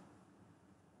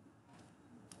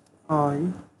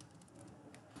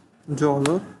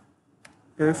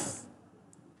 $f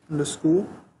underscore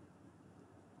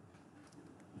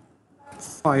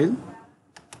file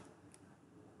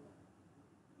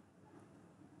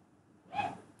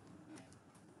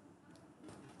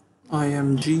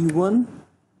img1.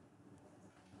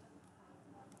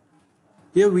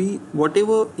 Here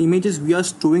whatever images we are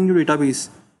storing in the database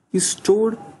is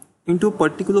stored into a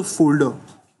particular folder.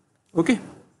 Okay.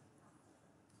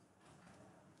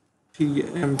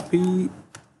 tmp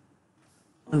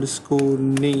underscore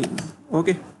name.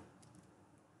 Okay.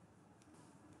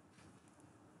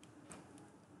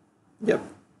 Yep.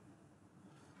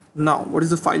 Now what is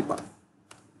the file path?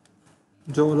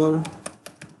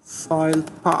 $file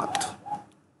path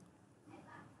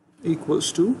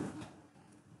equals to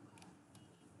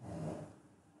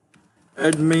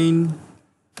admin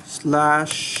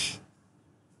slash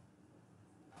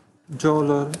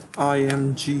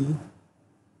 $img.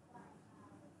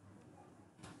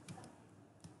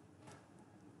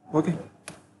 Okay,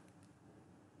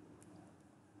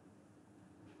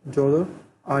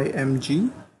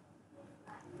 $img.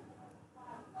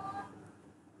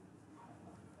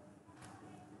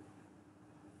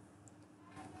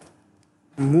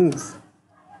 Move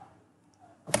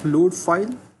uploaded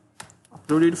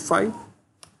file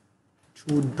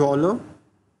to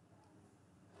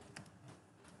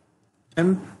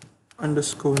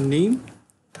 $temp_name,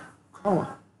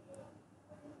 comma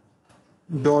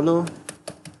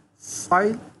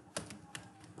 $file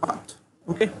path.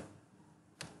 Okay,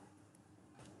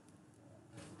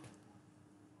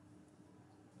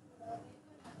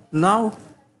 now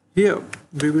here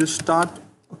we will start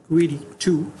a query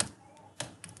to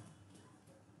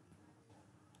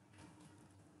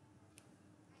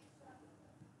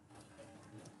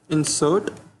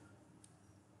insert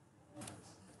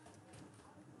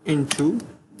into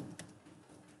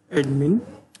admin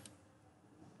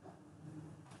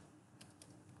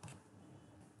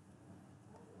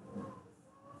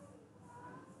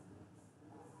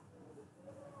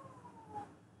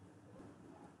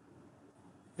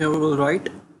here we will write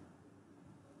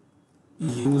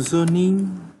username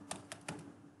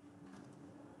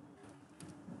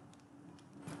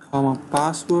comma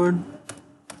password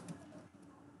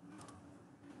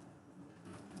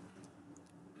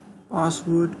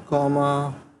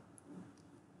comma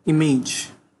image,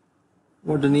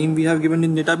 what the name we have given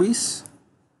in database,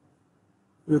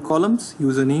 your columns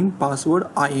username password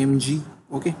img.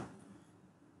 Okay,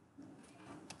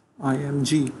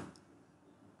 img.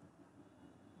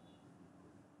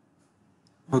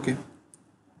 Okay,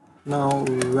 now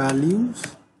values,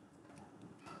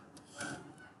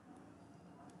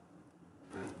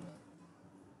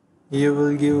 here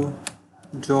we'll give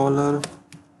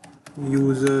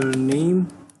 $username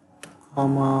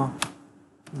comma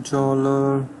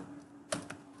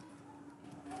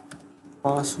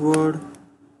 $password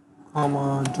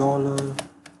comma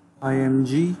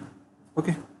 $img.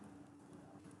 Okay,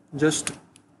 just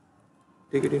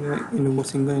take it in a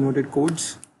single inverted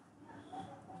quotes.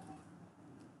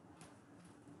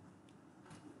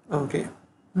 Okay,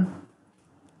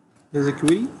 there's a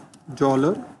query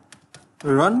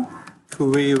 $run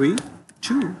query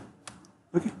 2.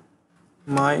 Okay,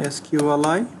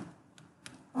 MySQL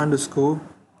underscore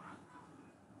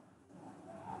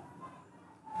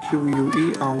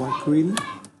query query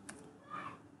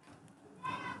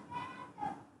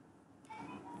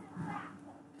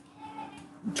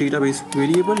database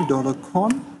variable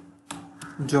 $con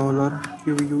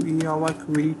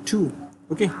 $query 2.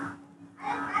 Okay,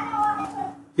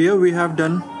 here we have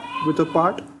done with a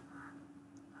part.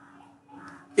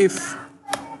 If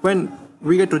when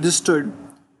we get registered,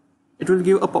 it will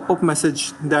give a pop-up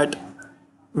message that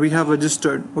we have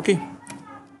registered. Okay,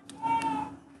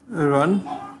 run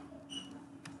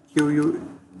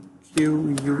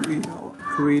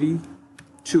query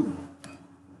 2.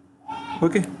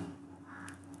 Okay,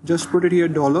 just put it here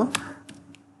 $1.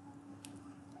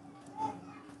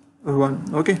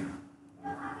 Okay,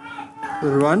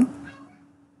 run.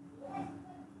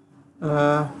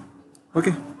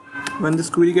 Okay, when this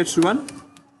query gets run,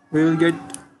 we will get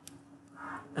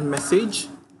a message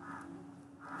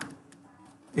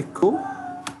echo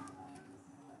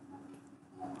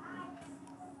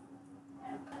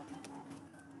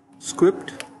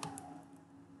script,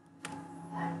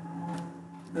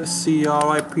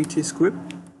 script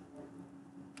script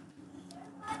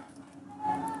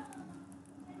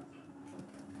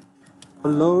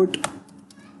alert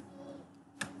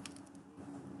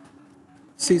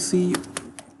cc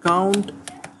count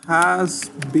has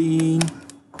been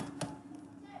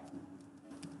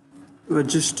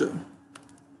registered.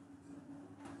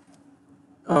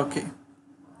 Okay,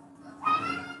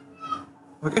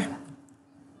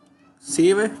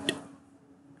 save it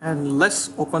and let's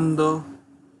open the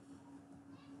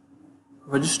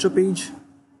register page.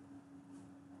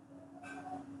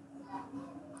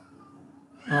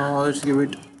 Let's give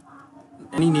it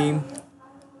any name,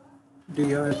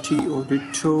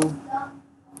 ditto,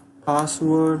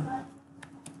 password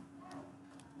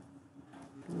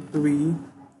 3.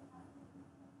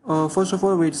 First of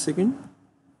all, wait a second,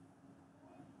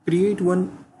 create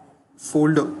one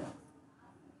folder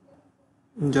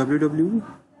in www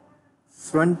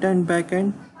front and back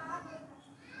end.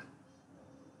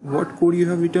 What code you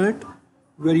have written it,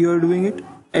 where you are doing it,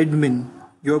 admin,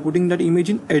 you are putting that image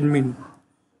in admin.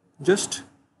 Just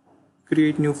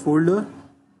create new folder,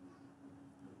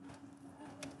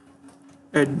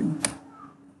 admin,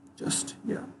 just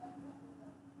yeah.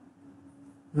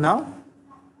 Now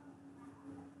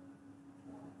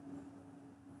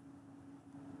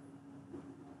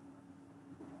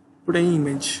put any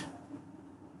image.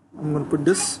 I'm gonna put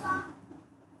this.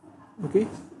 Okay,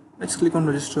 let's click on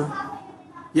register.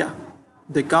 Yeah,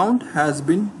 the account has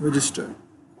been registered.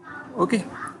 Okay,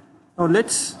 now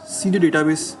let's see the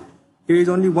database. Here is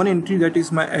only one entry, that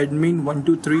is my admin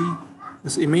 123,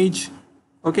 this image.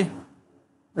 Okay,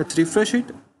 let's refresh it.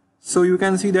 So you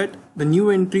can see that the new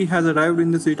entry has arrived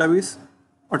in this database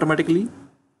automatically.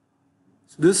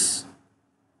 So this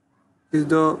is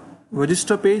the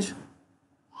register page.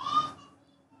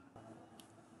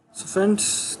 So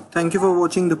friends, thank you for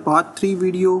watching the part 3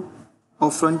 video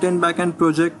of front-end back-end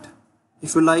project.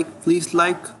 If you like, please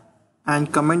like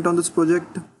and comment on this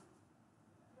project.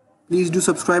 Please do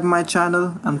subscribe my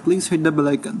channel and please hit the bell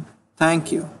icon.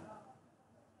 Thank you.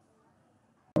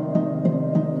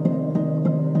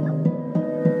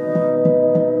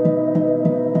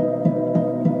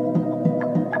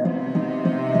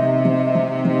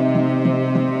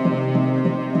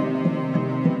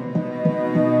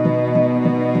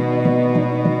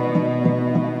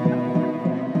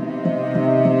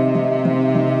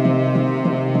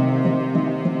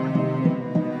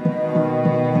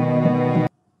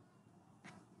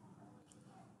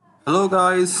 Hello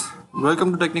guys,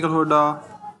 welcome to Technical Huda.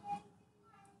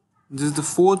 This is the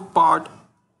fourth part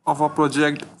of our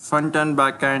project front end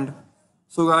back end.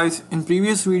 So guys, in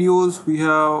previous videos we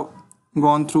have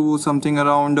gone through something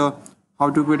around how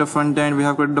to create a front end. We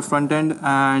have created the front end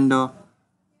and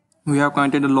we have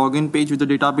connected a login page with the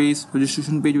database,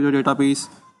 registration page with the database.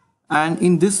 And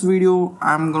in this video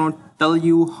I'm going to tell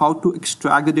you how to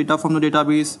extract the data from the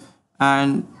database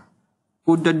and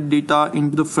put that data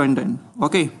into the front end.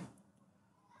 Okay.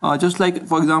 Just like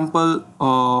for example,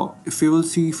 if you will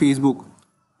see Facebook,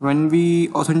 when we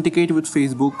authenticate with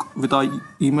Facebook with our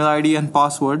email ID and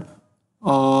password,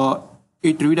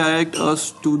 it redirects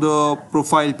us to the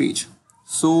profile page.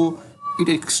 So it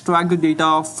extracts the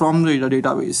data from the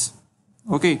database.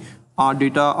 Okay, our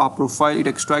data, our profile, it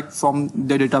extracts from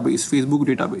the database, Facebook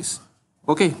database.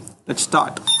 Okay, let's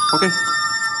start. Okay.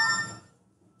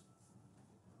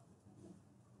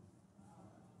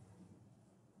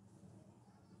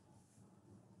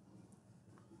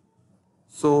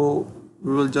 So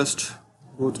we will just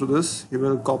go through this. You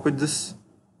will copy this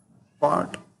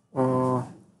part from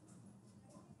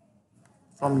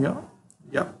here.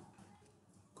 Yeah,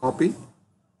 copy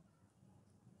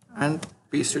and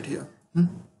paste it here.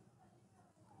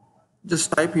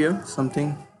 Just type here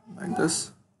something like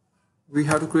this. We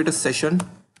have to create a session.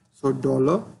 So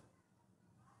dollar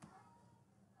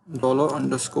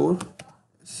underscore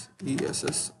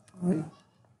SESSI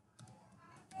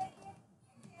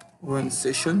when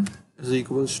session is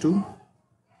equals to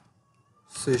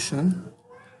session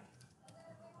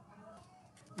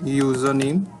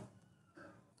username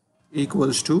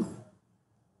equals to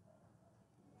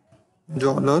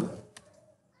dollar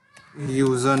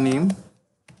username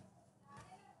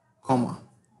comma.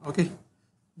 Okay,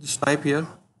 just type here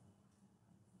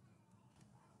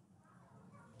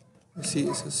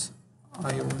SESSI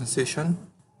when session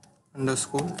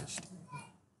underscore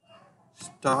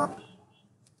start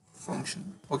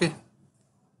function. Okay,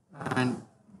 and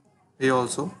here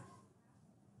also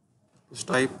just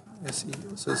type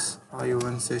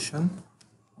SESSION session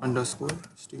underscore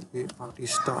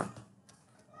start.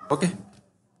 Okay,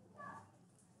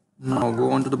 now go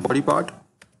on to the body part.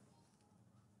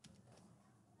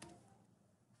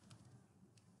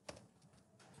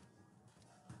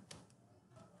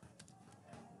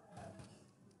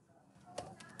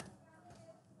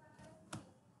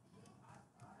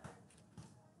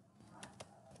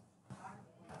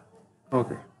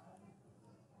 Okay.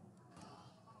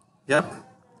 Yep.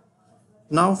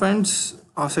 Now friends,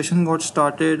 our session got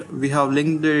started. We have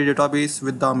linked the database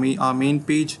with our main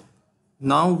page.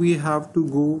 Now we have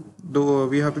to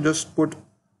we have to just put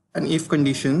an if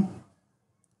condition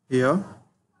here.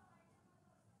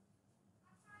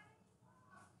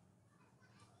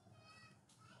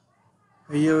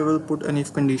 Here we will put an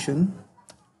if condition.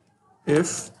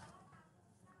 If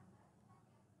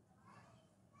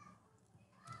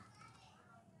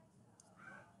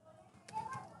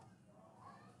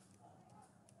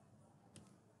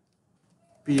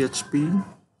PHP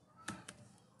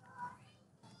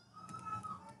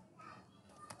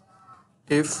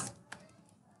if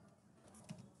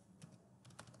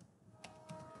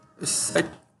is set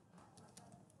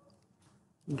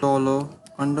dollar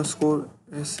underscore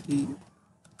SESSION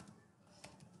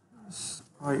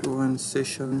ION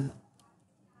session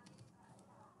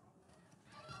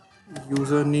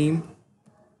username,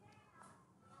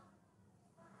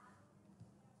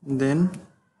 then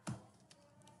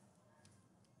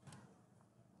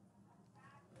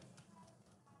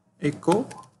echo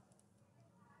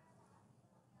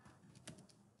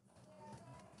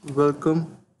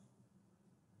welcome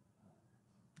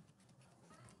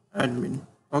admin.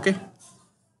 Okay,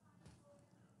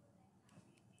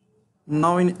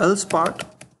 now in else part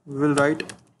we will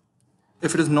write,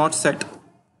 if it is not set,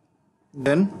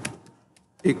 then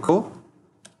echo,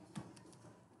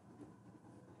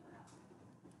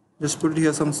 just put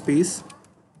here some space,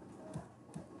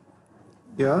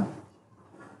 yeah,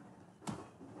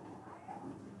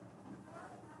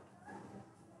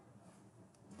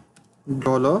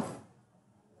 dollar,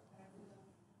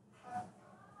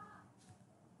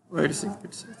 wait a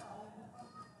second,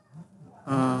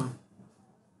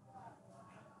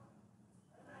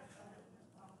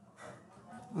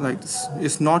 like this,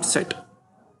 is not set,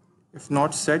 if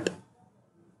not set,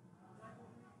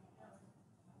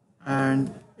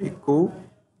 and echo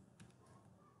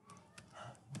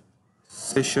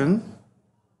session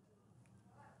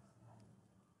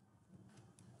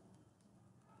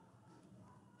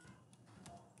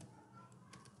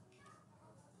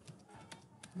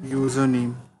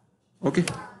username. Okay,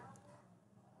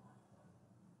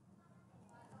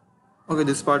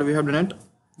 this part we have done it.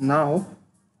 Now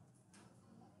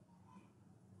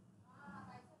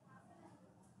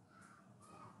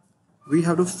we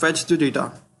have to fetch the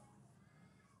data.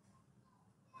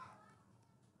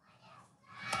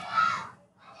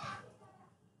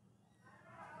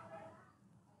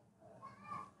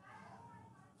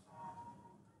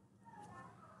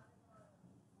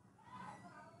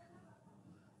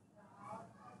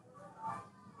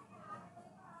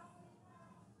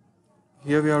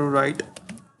 Here we have to write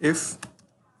if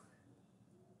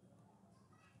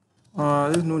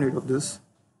there is no need of this,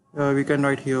 we can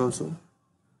write here also.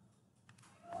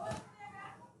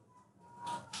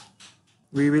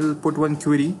 We will put one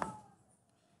query,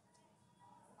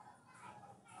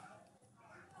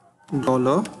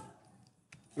 dollar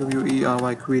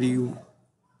query query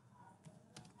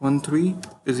 13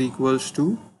 is equals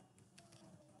to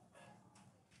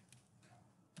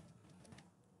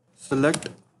select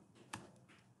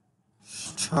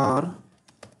char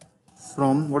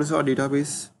from, what is our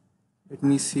database? Let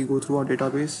me see, go through our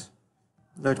database.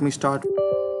 Let me start,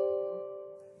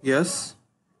 yes,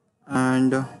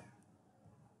 and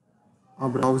our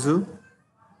browser,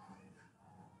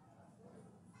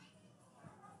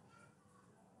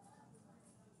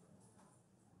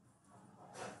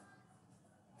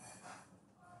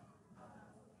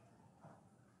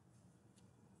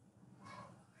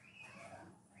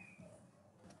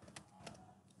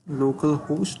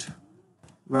 localhost,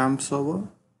 WAMP server,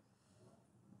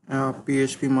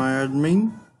 PHP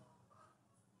myadmin,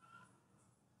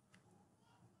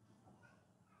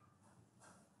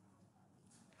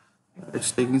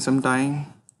 it's taking some time.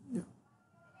 Yeah.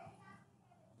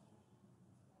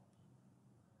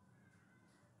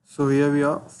 So here we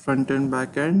are, front end,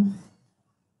 back end.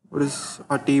 What is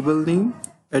our table name?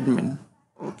 Admin.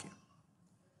 Okay,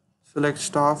 select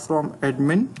star from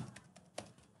admin,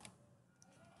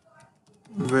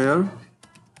 where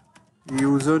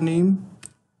username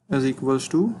is equals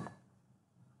to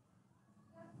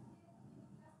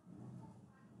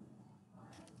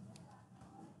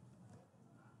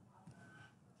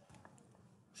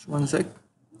one sec,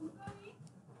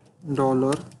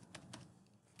 dollar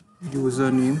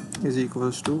username is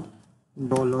equals to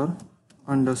dollar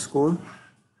underscore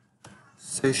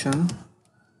session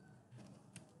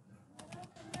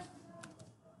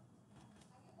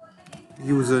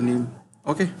username.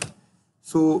 Okay,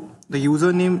 so the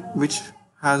username which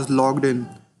has logged in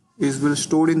will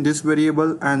stored in this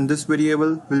variable, and this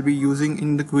variable will be using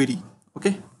in the query.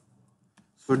 Okay,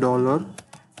 so dollar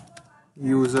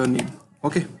username.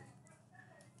 Okay,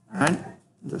 and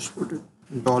just put it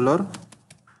dollar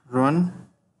run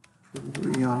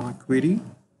query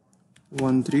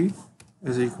 13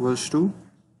 is equals to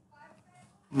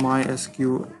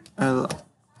MySQL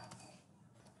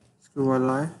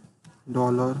SQLi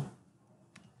dollar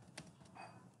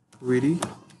query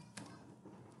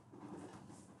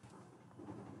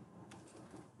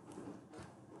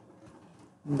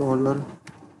dollar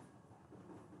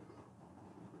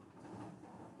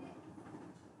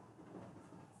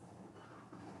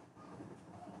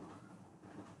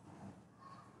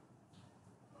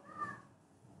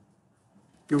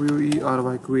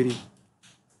query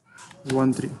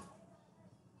 13.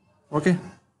 Okay,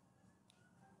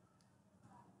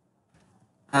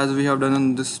 as we have done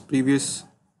in this previous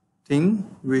thing,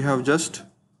 we have just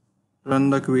run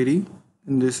the query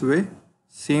in this way.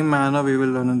 Same manner we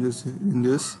will run in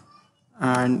this.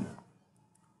 And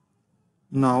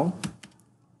now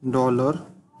dollar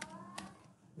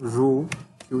row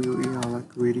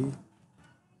query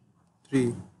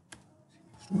 3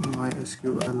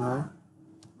 MySQL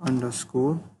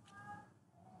underscore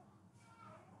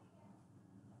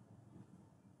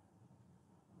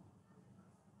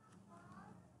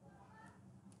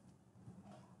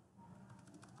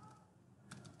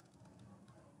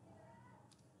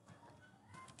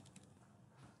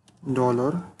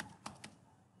dollar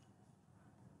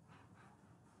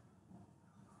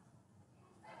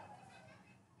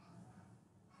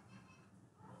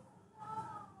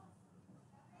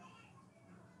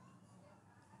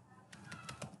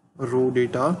row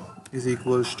data is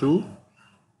equals to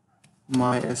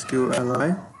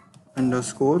MySQL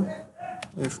underscore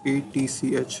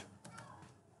fetch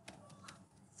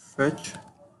fetch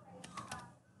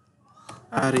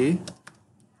array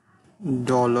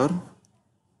dollar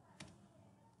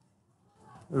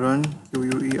run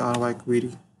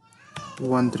query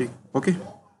 13. Okay,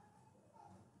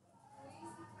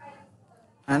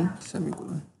 and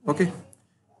semicolon. Okay,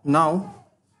 now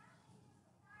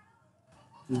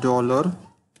dollar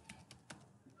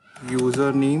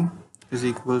username is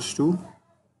equals to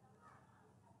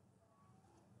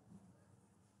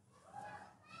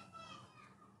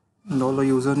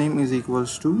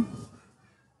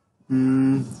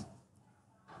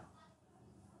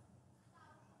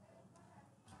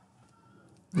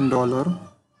dollar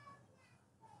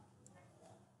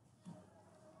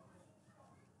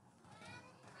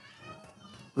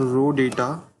row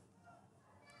data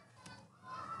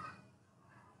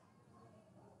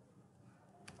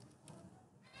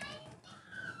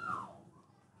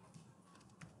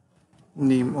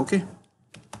name. Okay,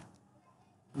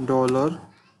 dollar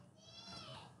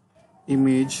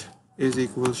image is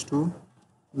equals to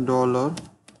dollar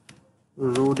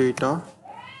row data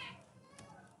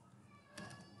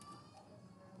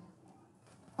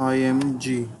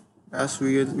img, as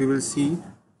we will see.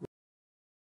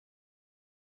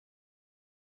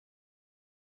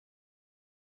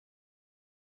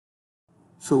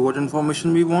 So what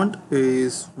information we want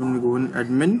is, when we go in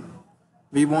admin,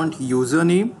 we want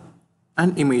username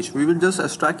and image. We will just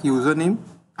extract username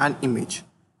and image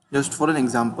just for an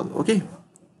example. Okay,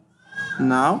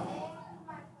 now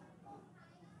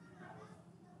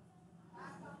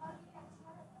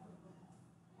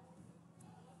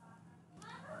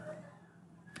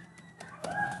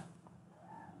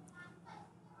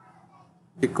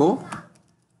echo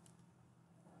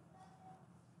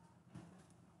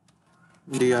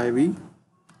div,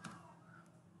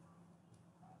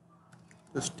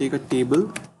 just take a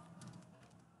table,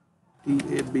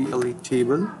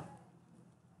 table.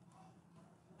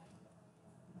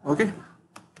 Okay,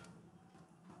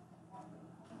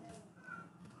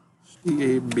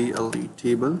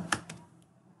 table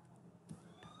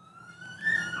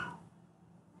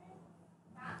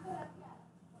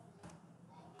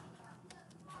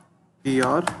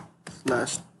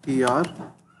tr/tr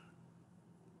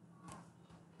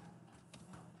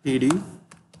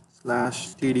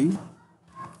td/td.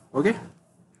 Okay,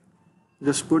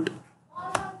 just put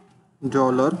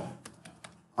dollar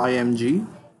img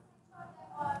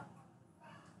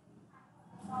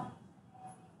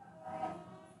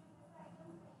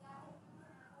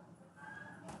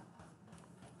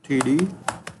td/td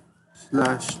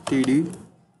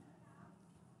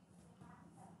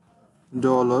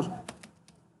dollar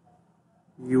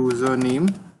username.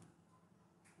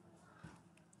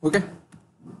 Okay,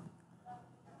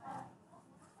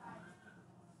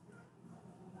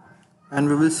 and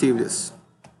we will save this.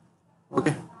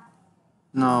 Okay,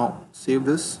 now save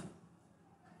this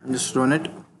and just run it.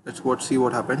 Let's see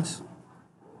what happens.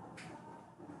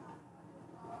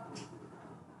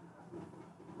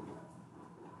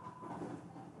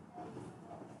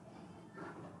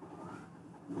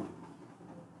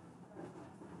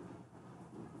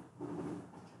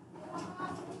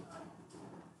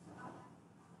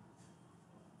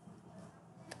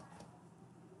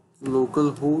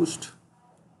 Localhost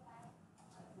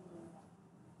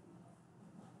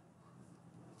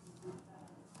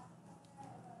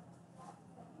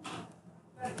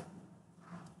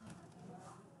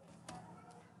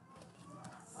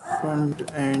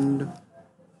front end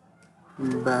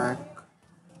back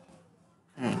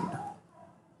end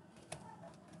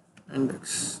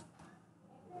index.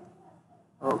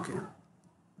 Okay,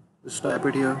 just type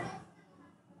it here,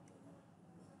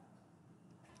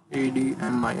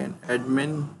 admin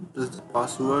admin. This is the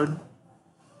password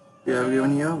we have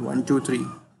given here, 123.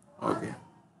 Okay,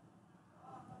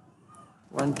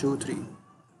 1 2 3.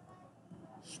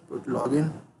 Just put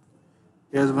login.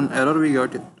 Here's one error we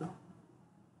got it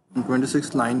on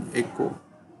 26th line echo.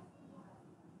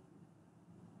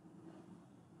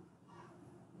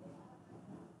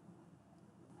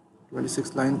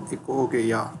 Okay,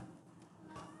 yeah,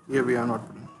 here we are not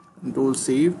putting. Control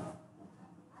save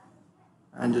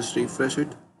and just refresh it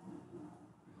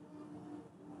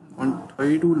on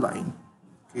 32 line.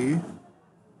 Okay,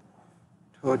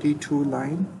 32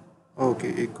 line.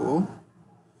 Okay, echo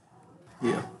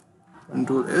here.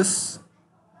 Control S.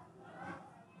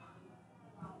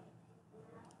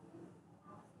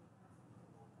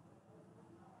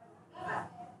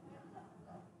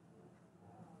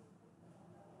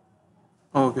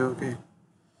 Okay.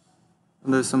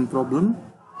 There's some problem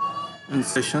in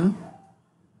session.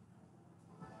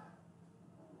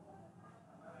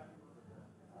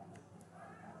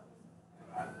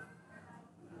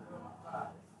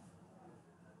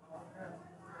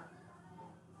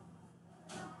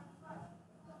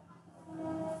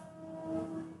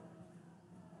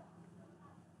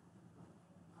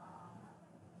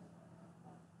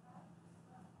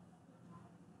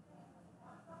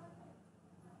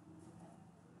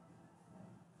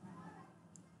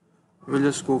 We'll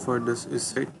just go for this is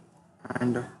set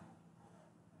and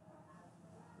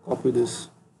copy this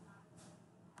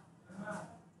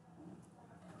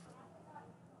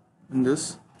in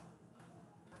this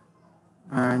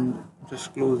and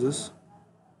just close this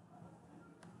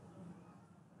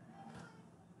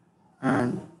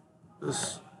and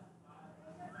this.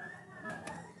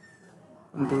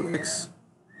 Control X,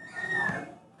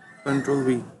 Control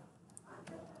V,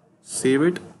 save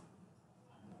it.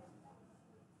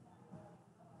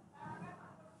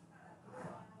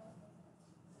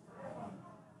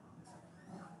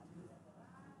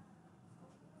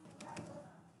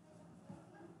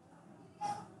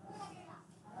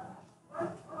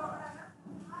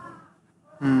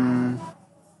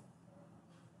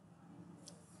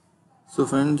 So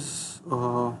friends,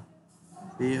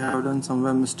 we have done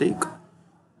somewhere mistake,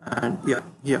 and yeah,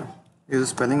 here is a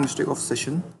spelling mistake of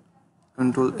session.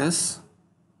 Control S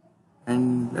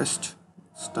and let's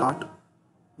start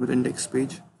with index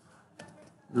page,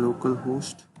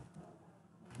 localhost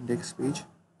index page.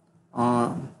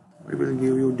 We will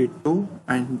give you ditto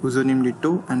and username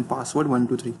ditto and password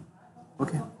 123.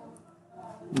 Okay,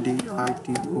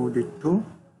 ditto ditto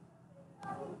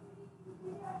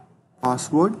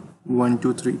password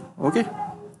 123. Okay,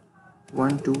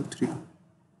 123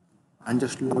 and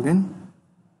just log in.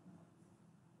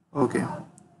 Okay,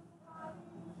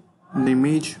 the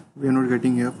image we are not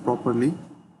getting here properly.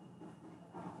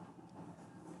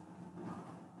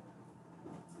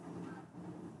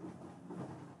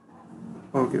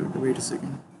 Okay, wait a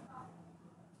second.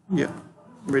 Yeah,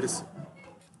 wait a second.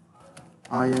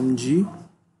 img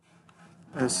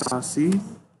src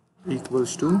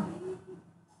equals to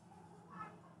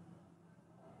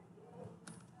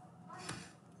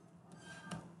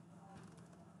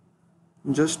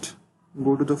just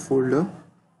go to the folder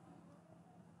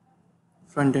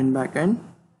front end back end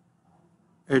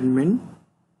admin.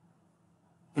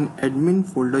 In admin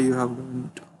folder you have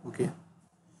done it. Okay,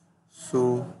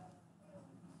 so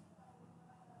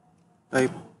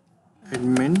type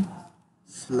admin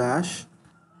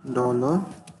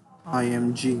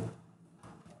 /$img.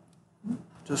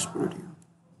 Just put it here.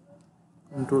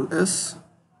 Control S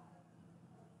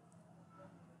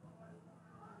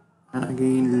and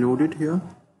again load it here.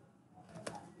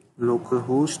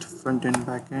 Localhost front end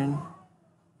back end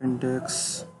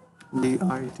index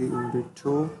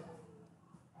ditto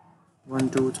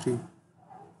 123.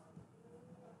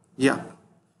 Yeah,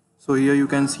 so here you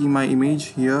can see my image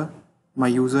here, my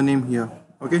username here.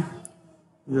 Okay,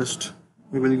 just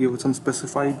we will give some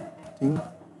specified thing,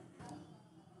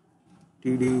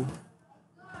 td/td.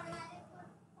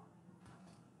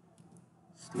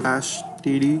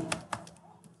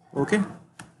 Okay,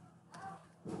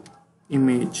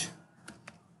 image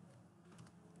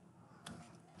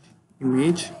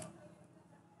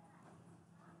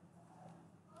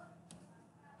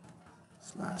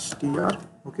 /tr.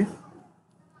 Okay,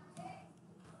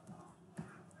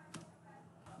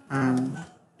 and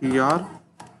tr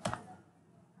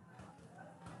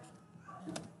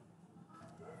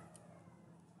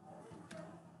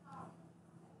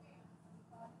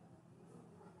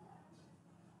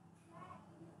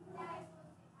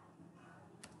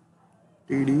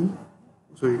td,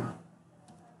 sorry,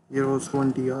 here also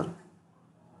one tr,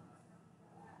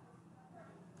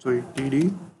 sorry,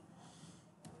 td/td,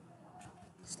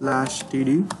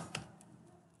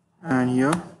 and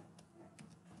here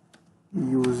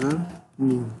user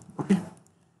name. Okay,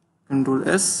 Control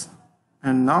S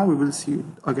and now we will see it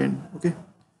again. Okay,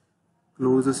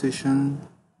 close the session,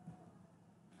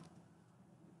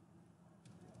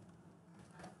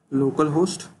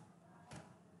 localhost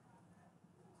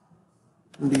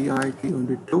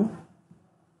dit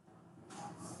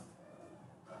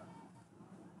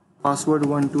password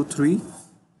 123,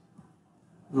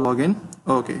 login.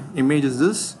 Okay, image is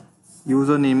this,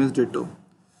 username is ditto.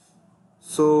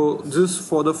 So this is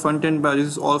for the front end, this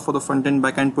is all for the front end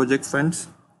backend project, friends,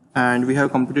 and we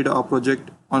have completed our project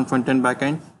on front end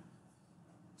backend.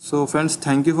 So friends,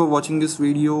 thank you for watching this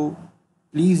video.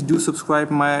 Please do subscribe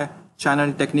my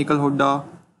channel Technical Huda,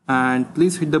 and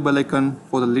please hit the bell icon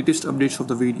for the latest updates of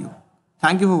the video.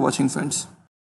 Thank you for watching, friends.